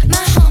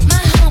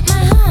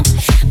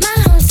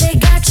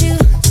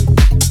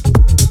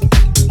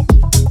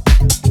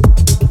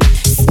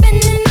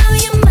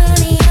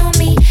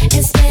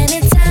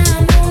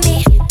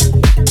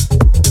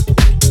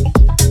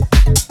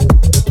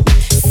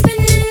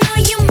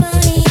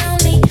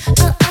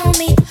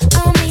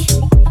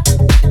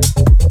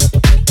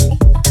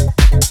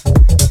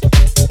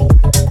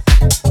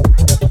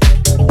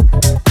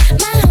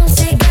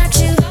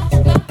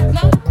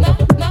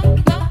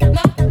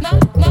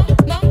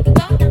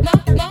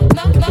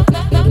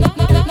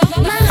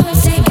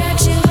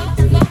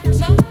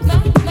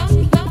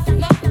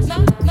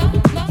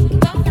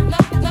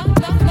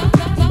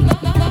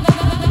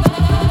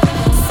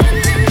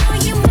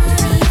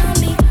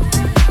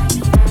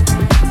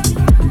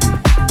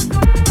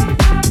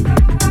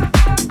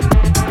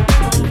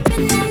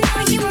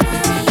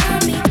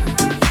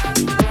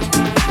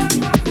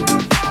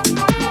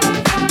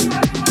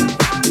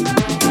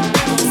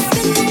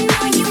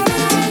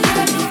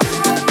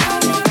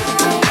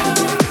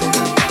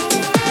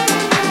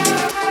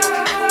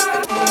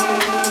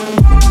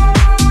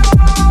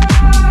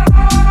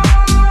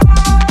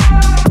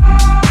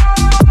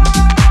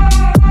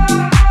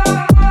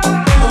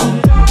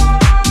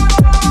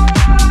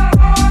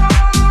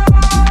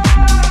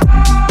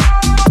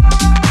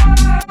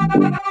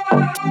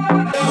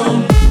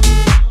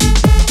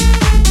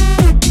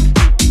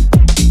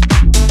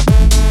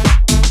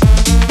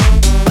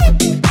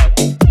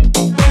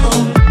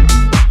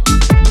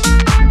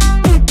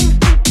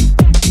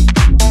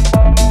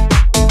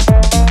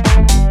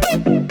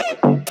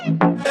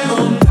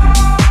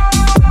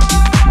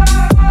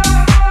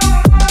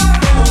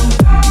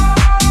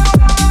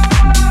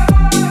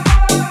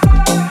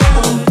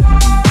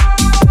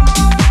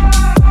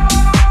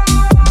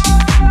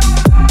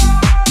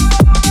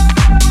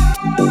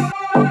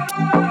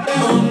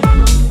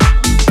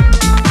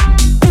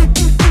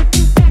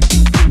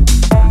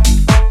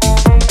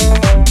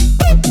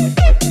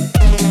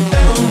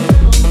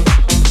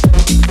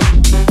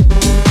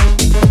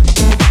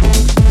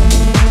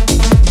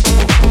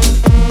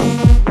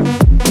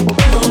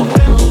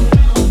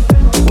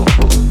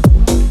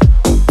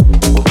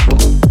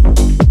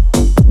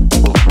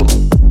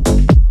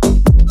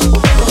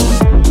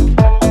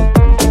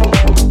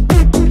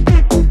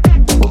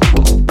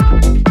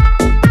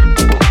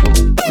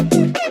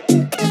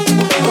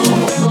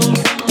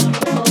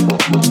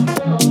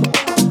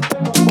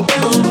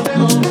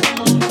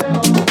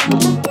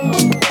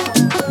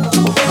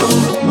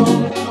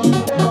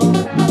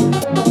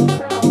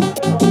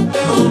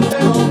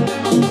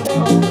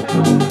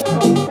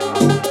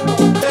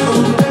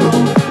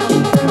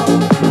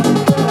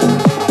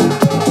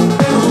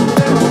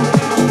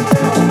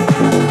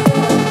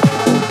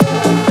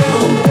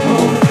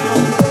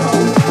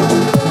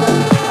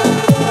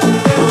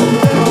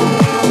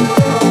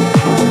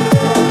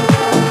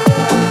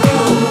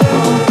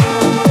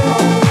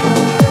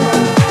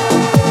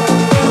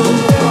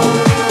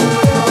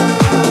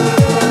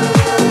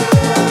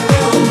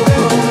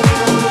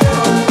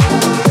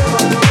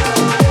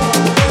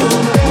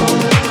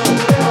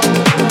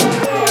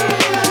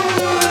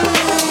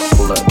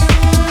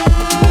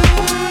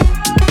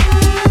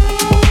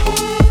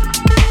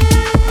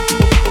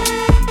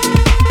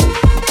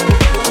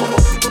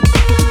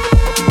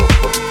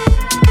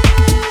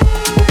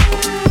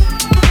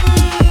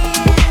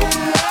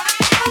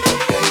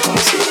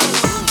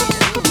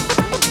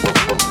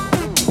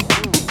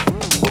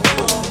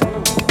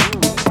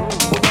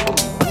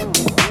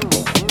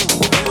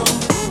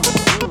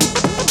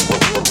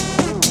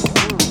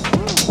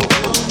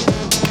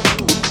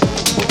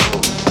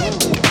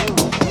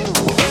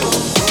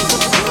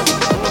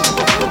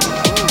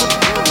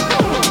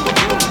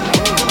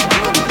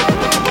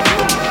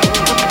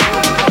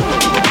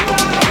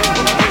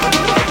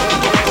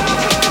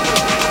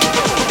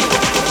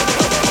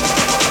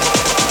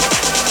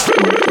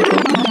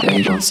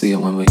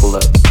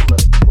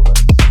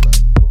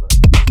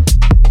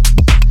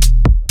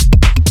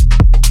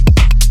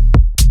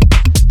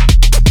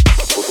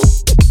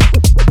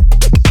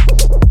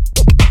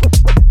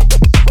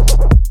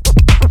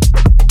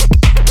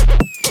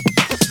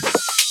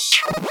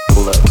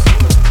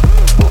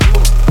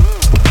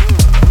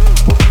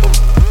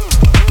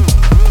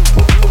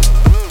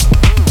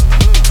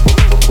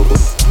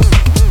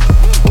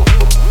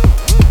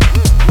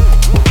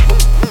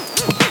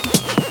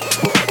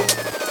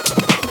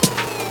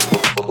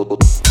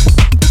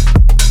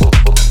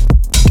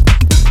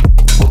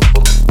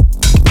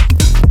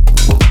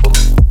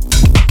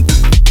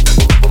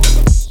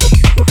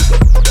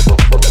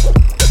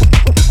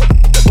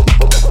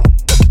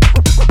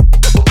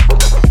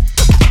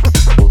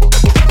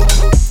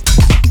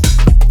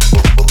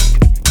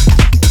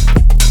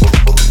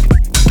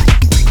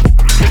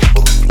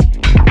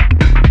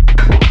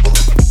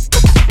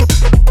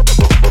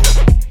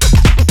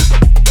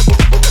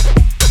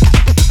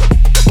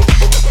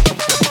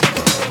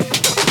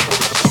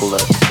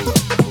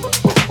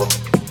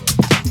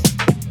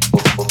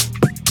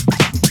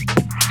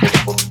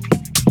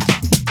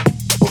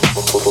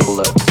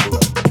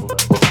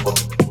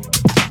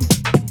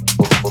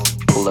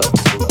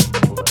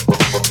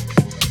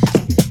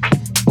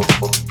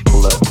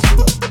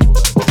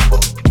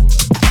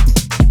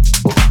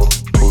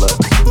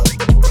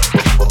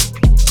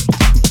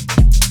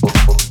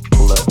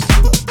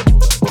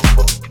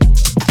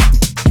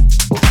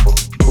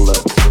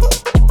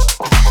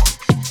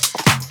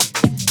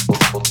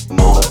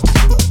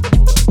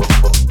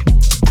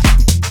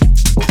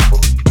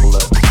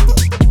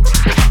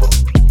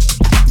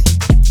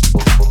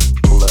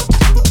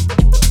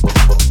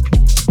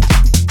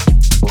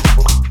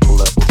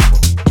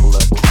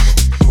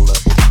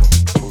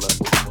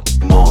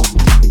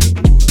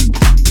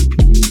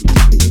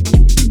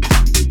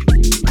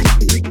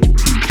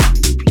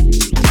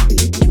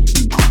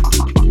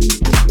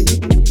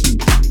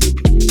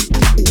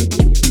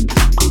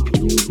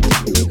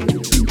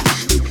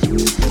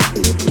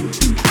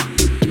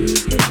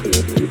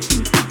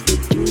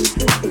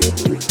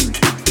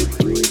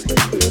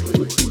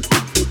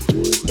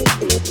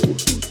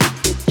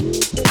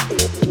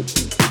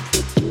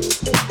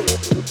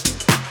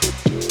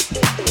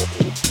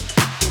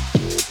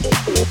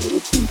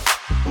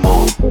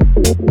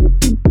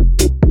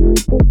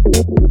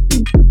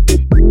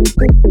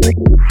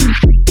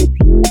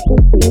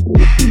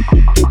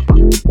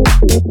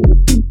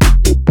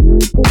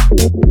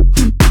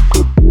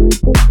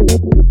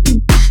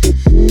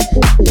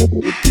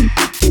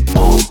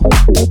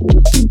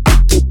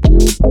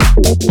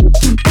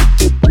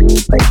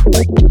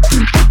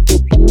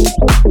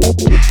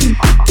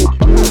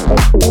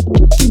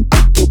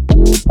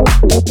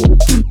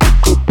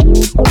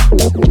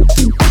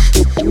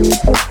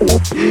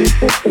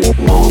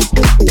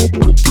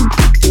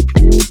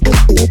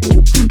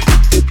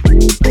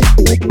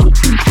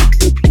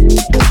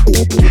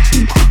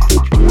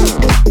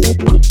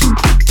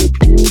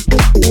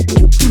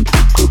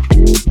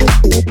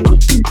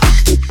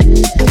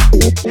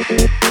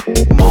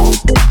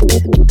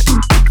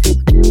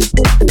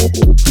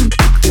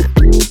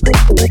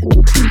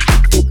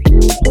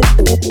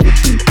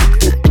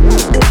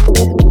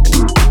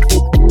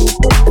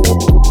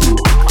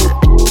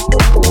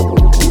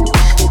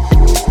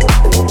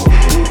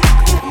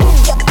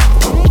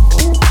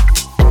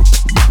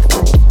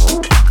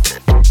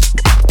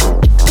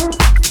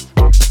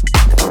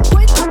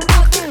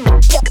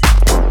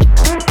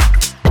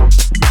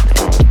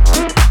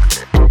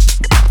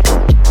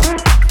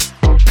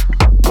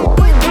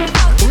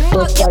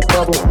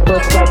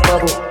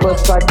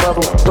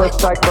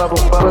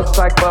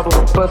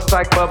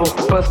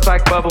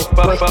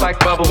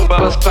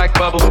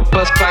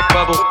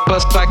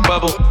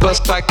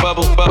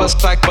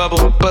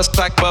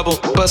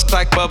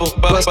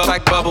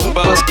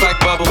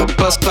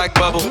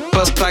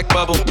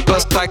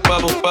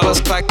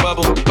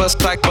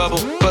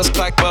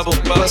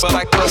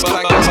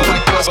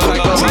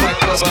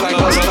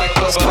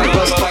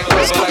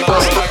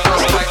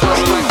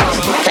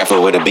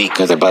 Careful with the beat,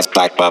 cause it bust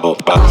black bubble.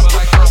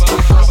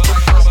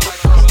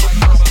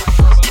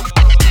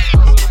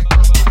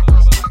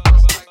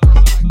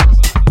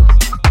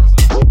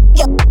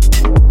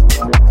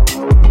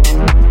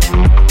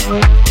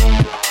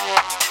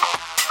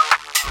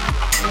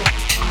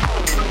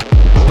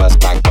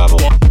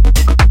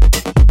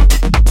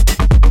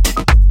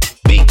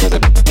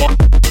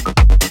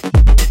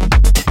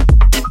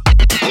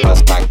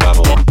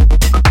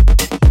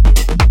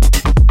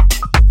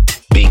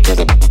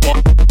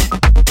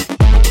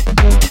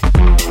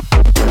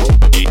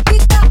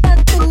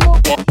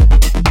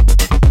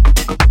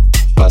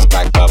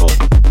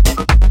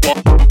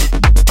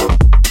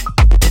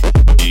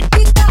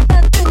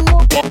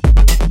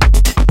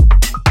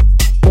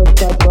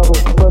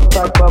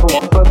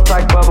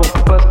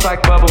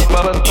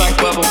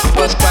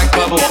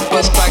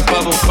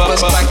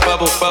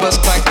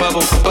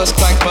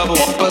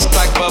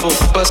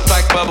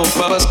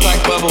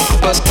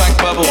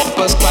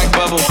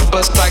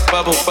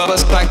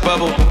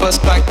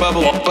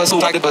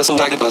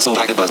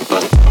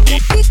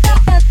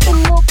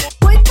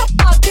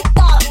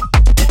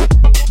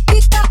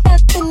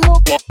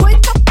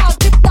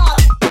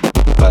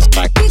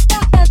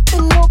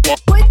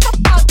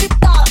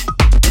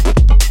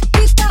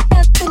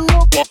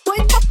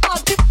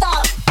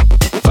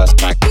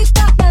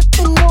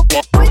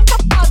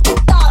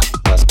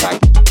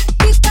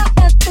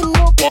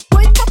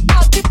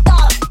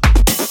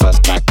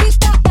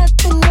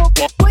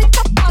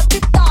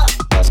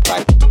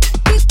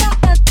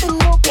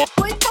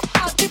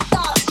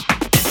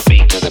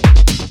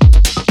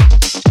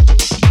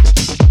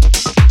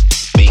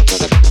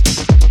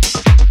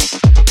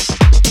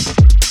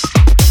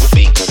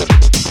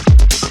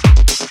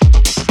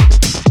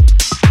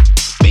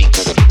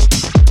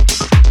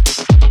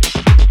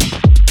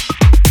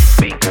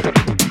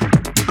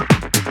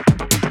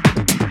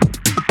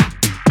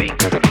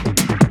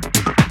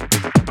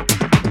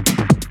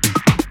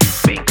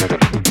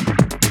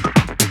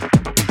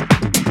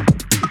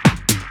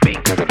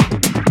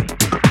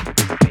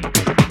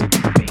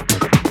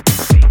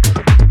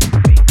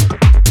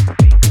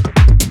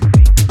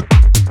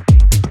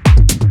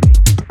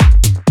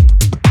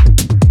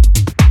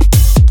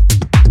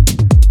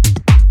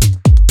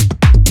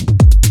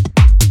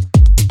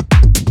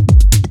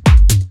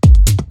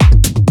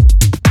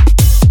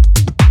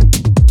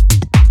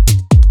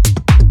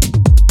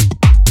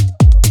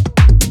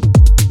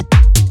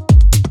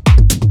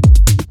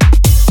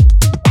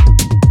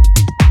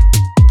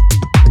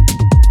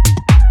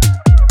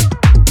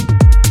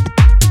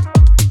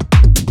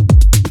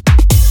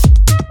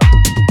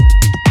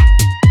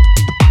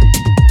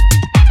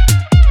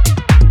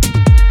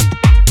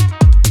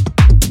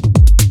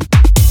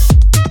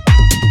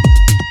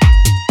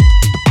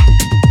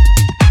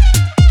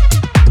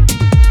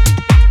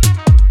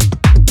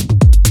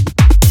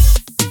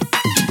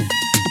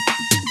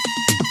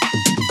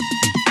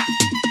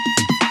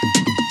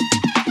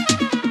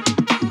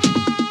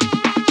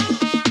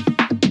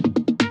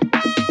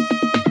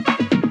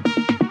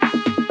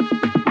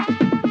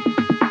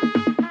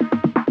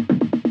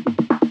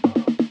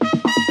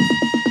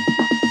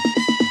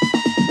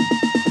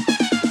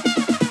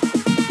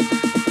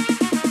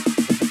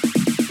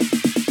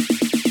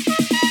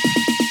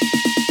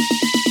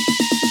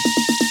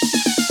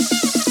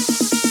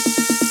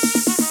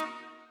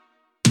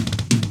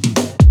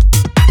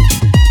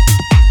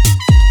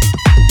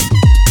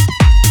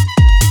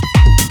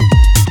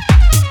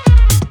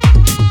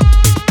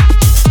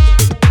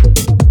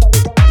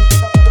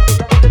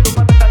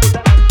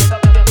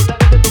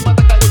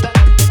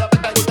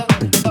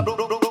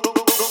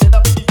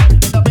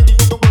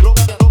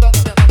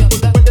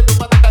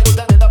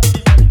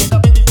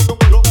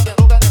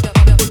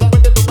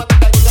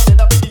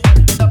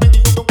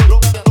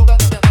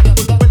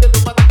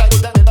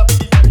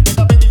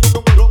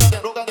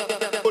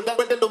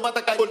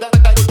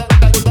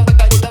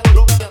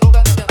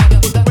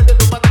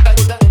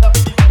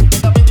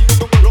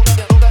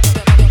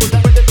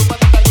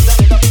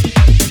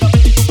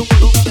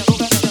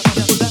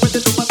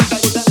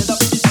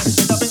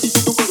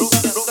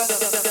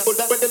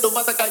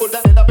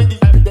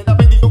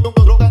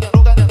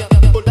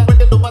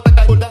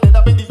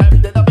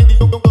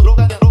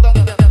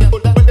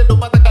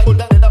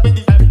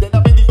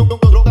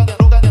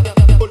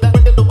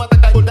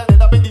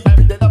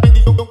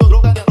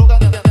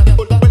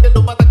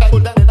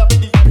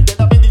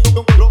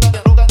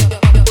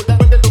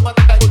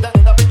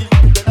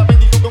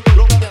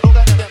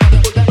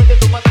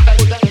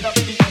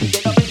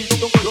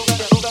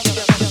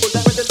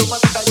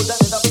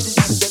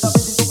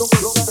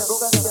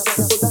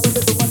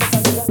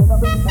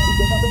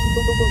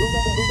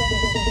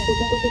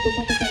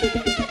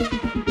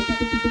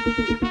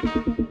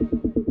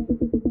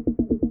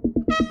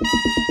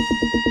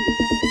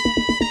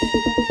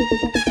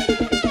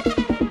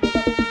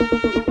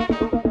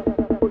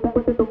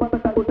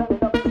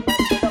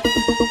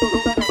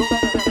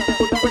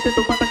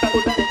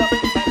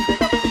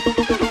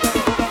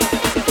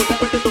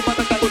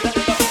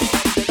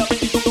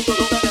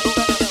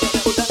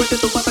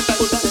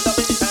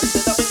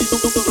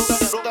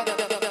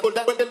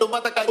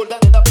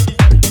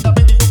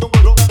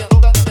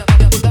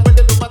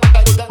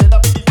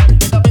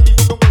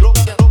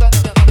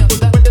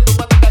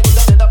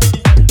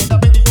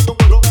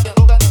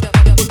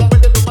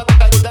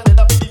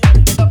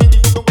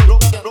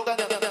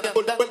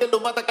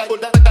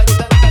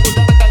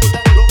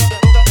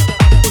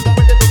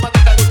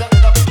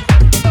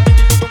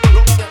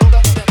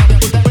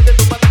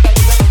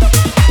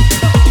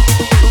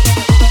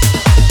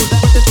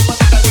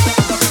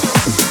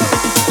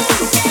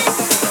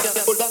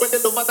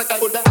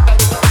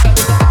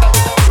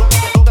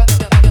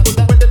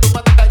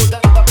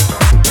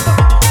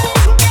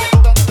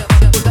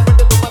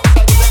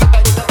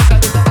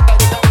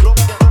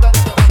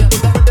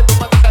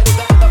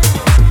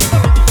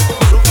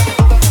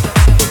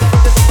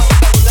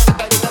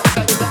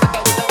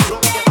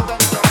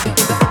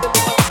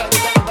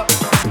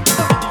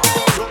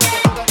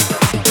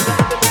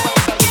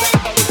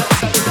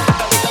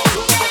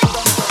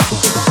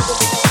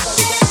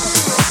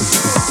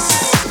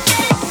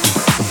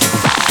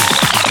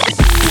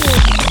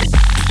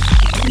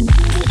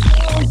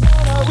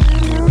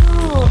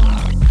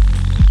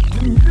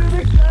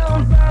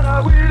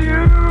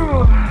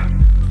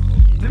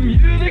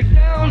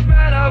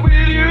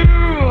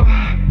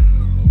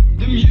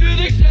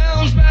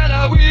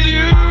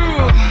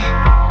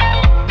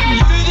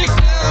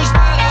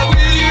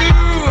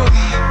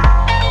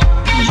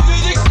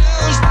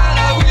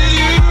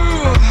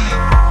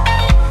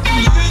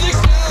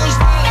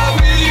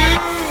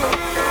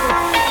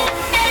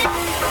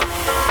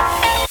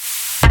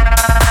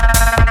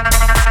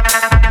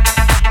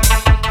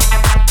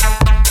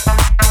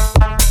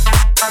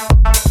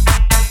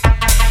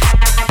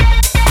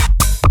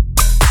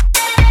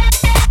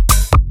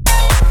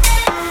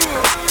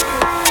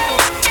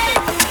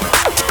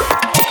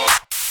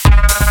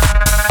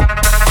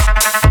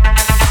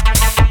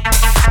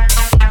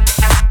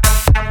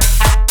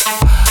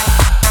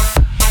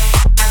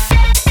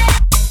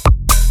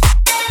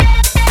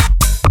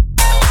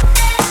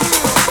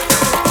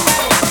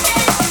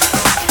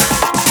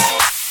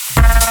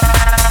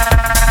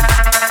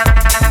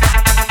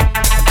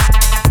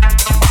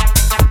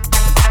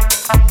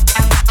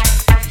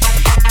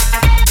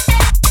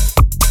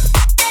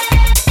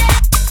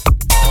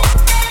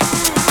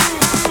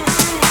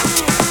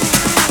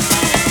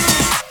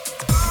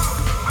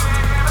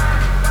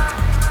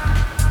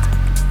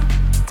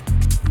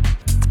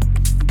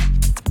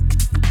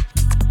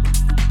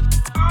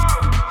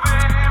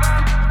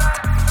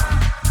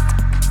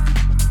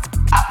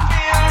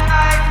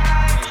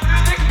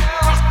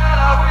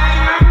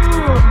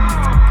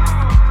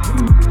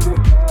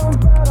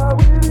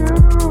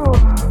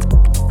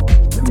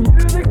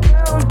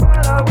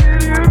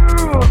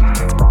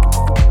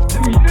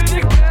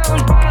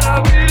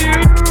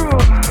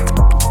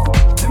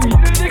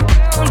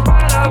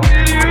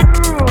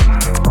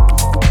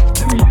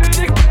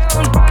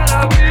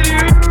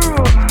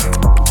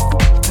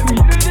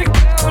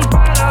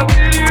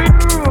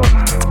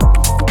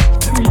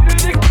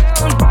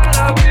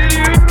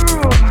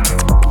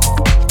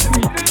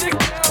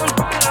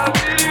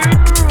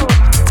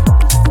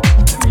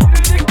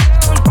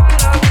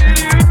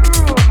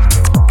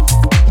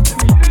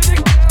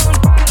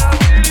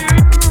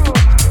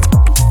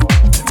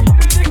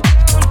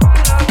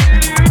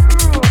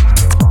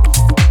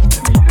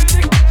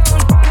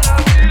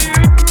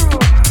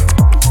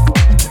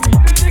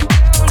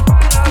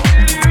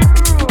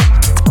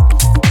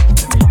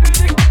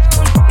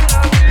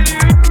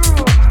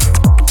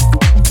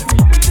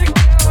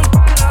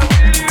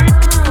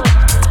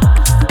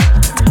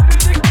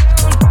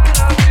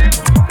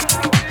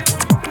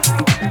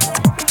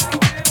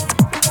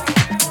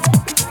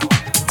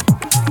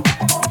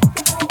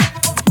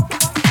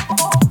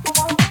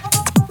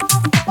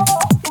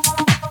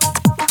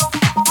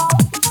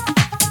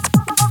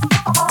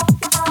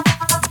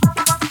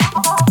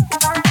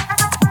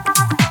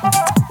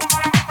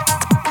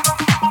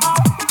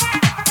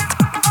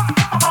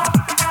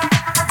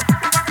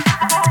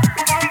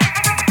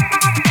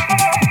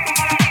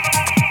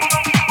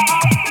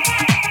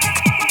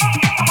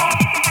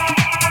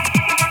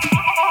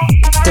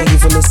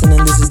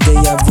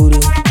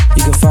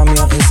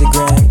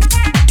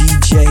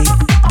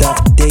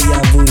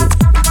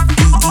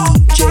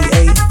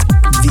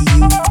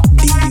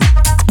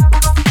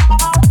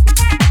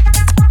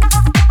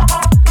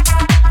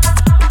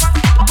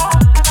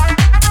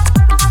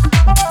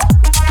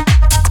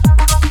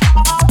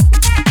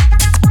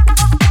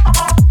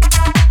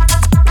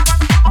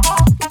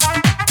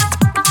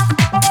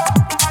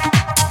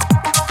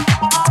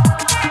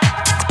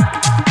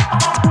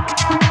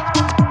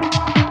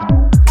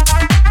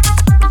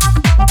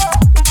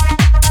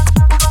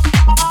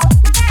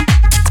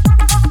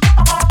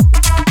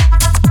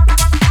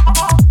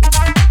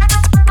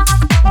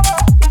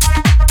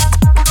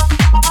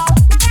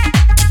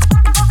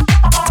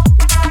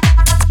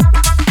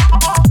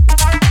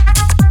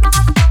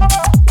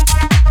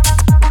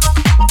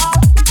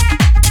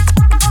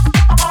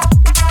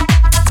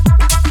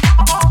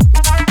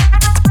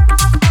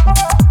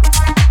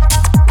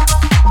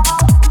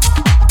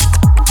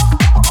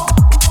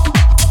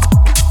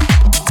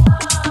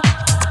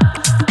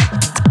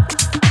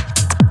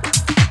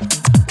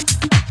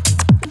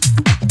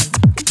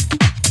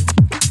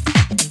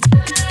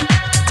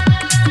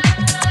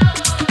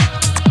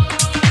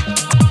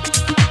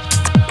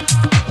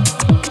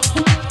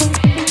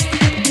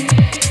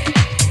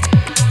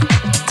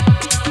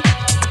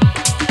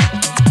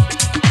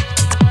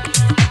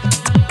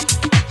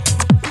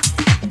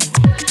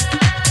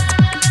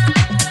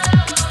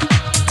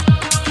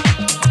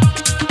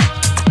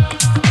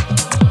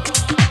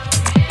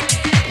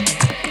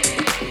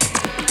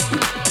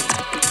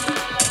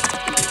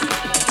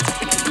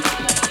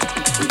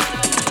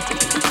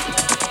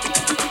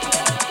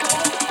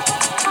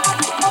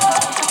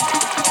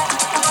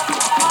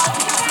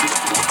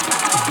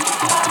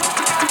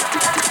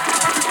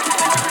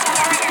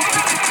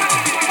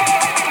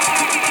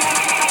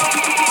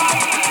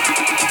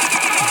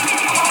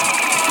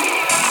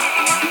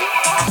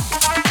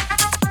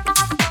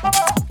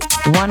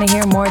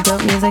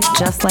 music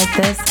just like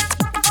this?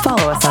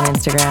 Follow us on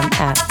Instagram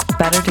at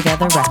Better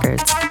Together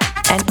Records.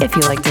 And if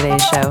you like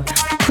today's show,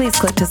 please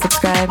click to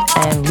subscribe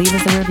and leave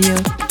us a review.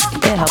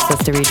 It helps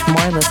us to reach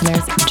more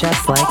listeners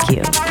just like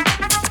you.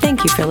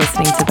 Thank you for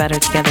listening to Better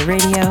Together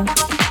Radio,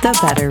 the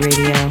Better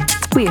Radio.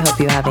 We hope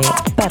you have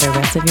a better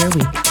rest of your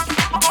week.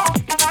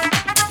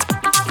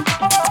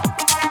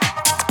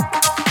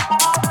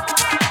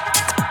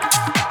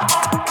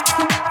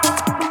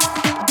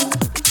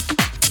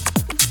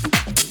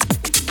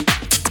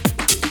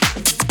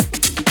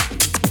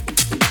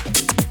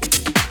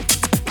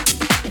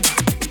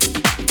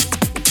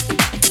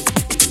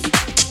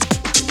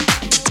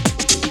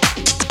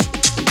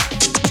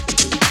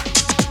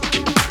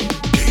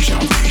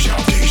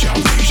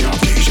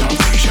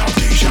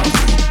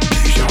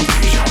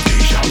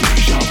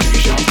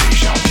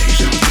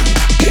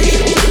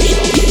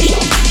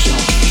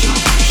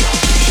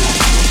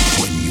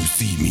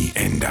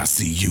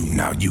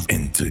 Now you've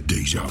entered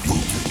deja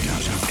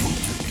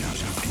vu.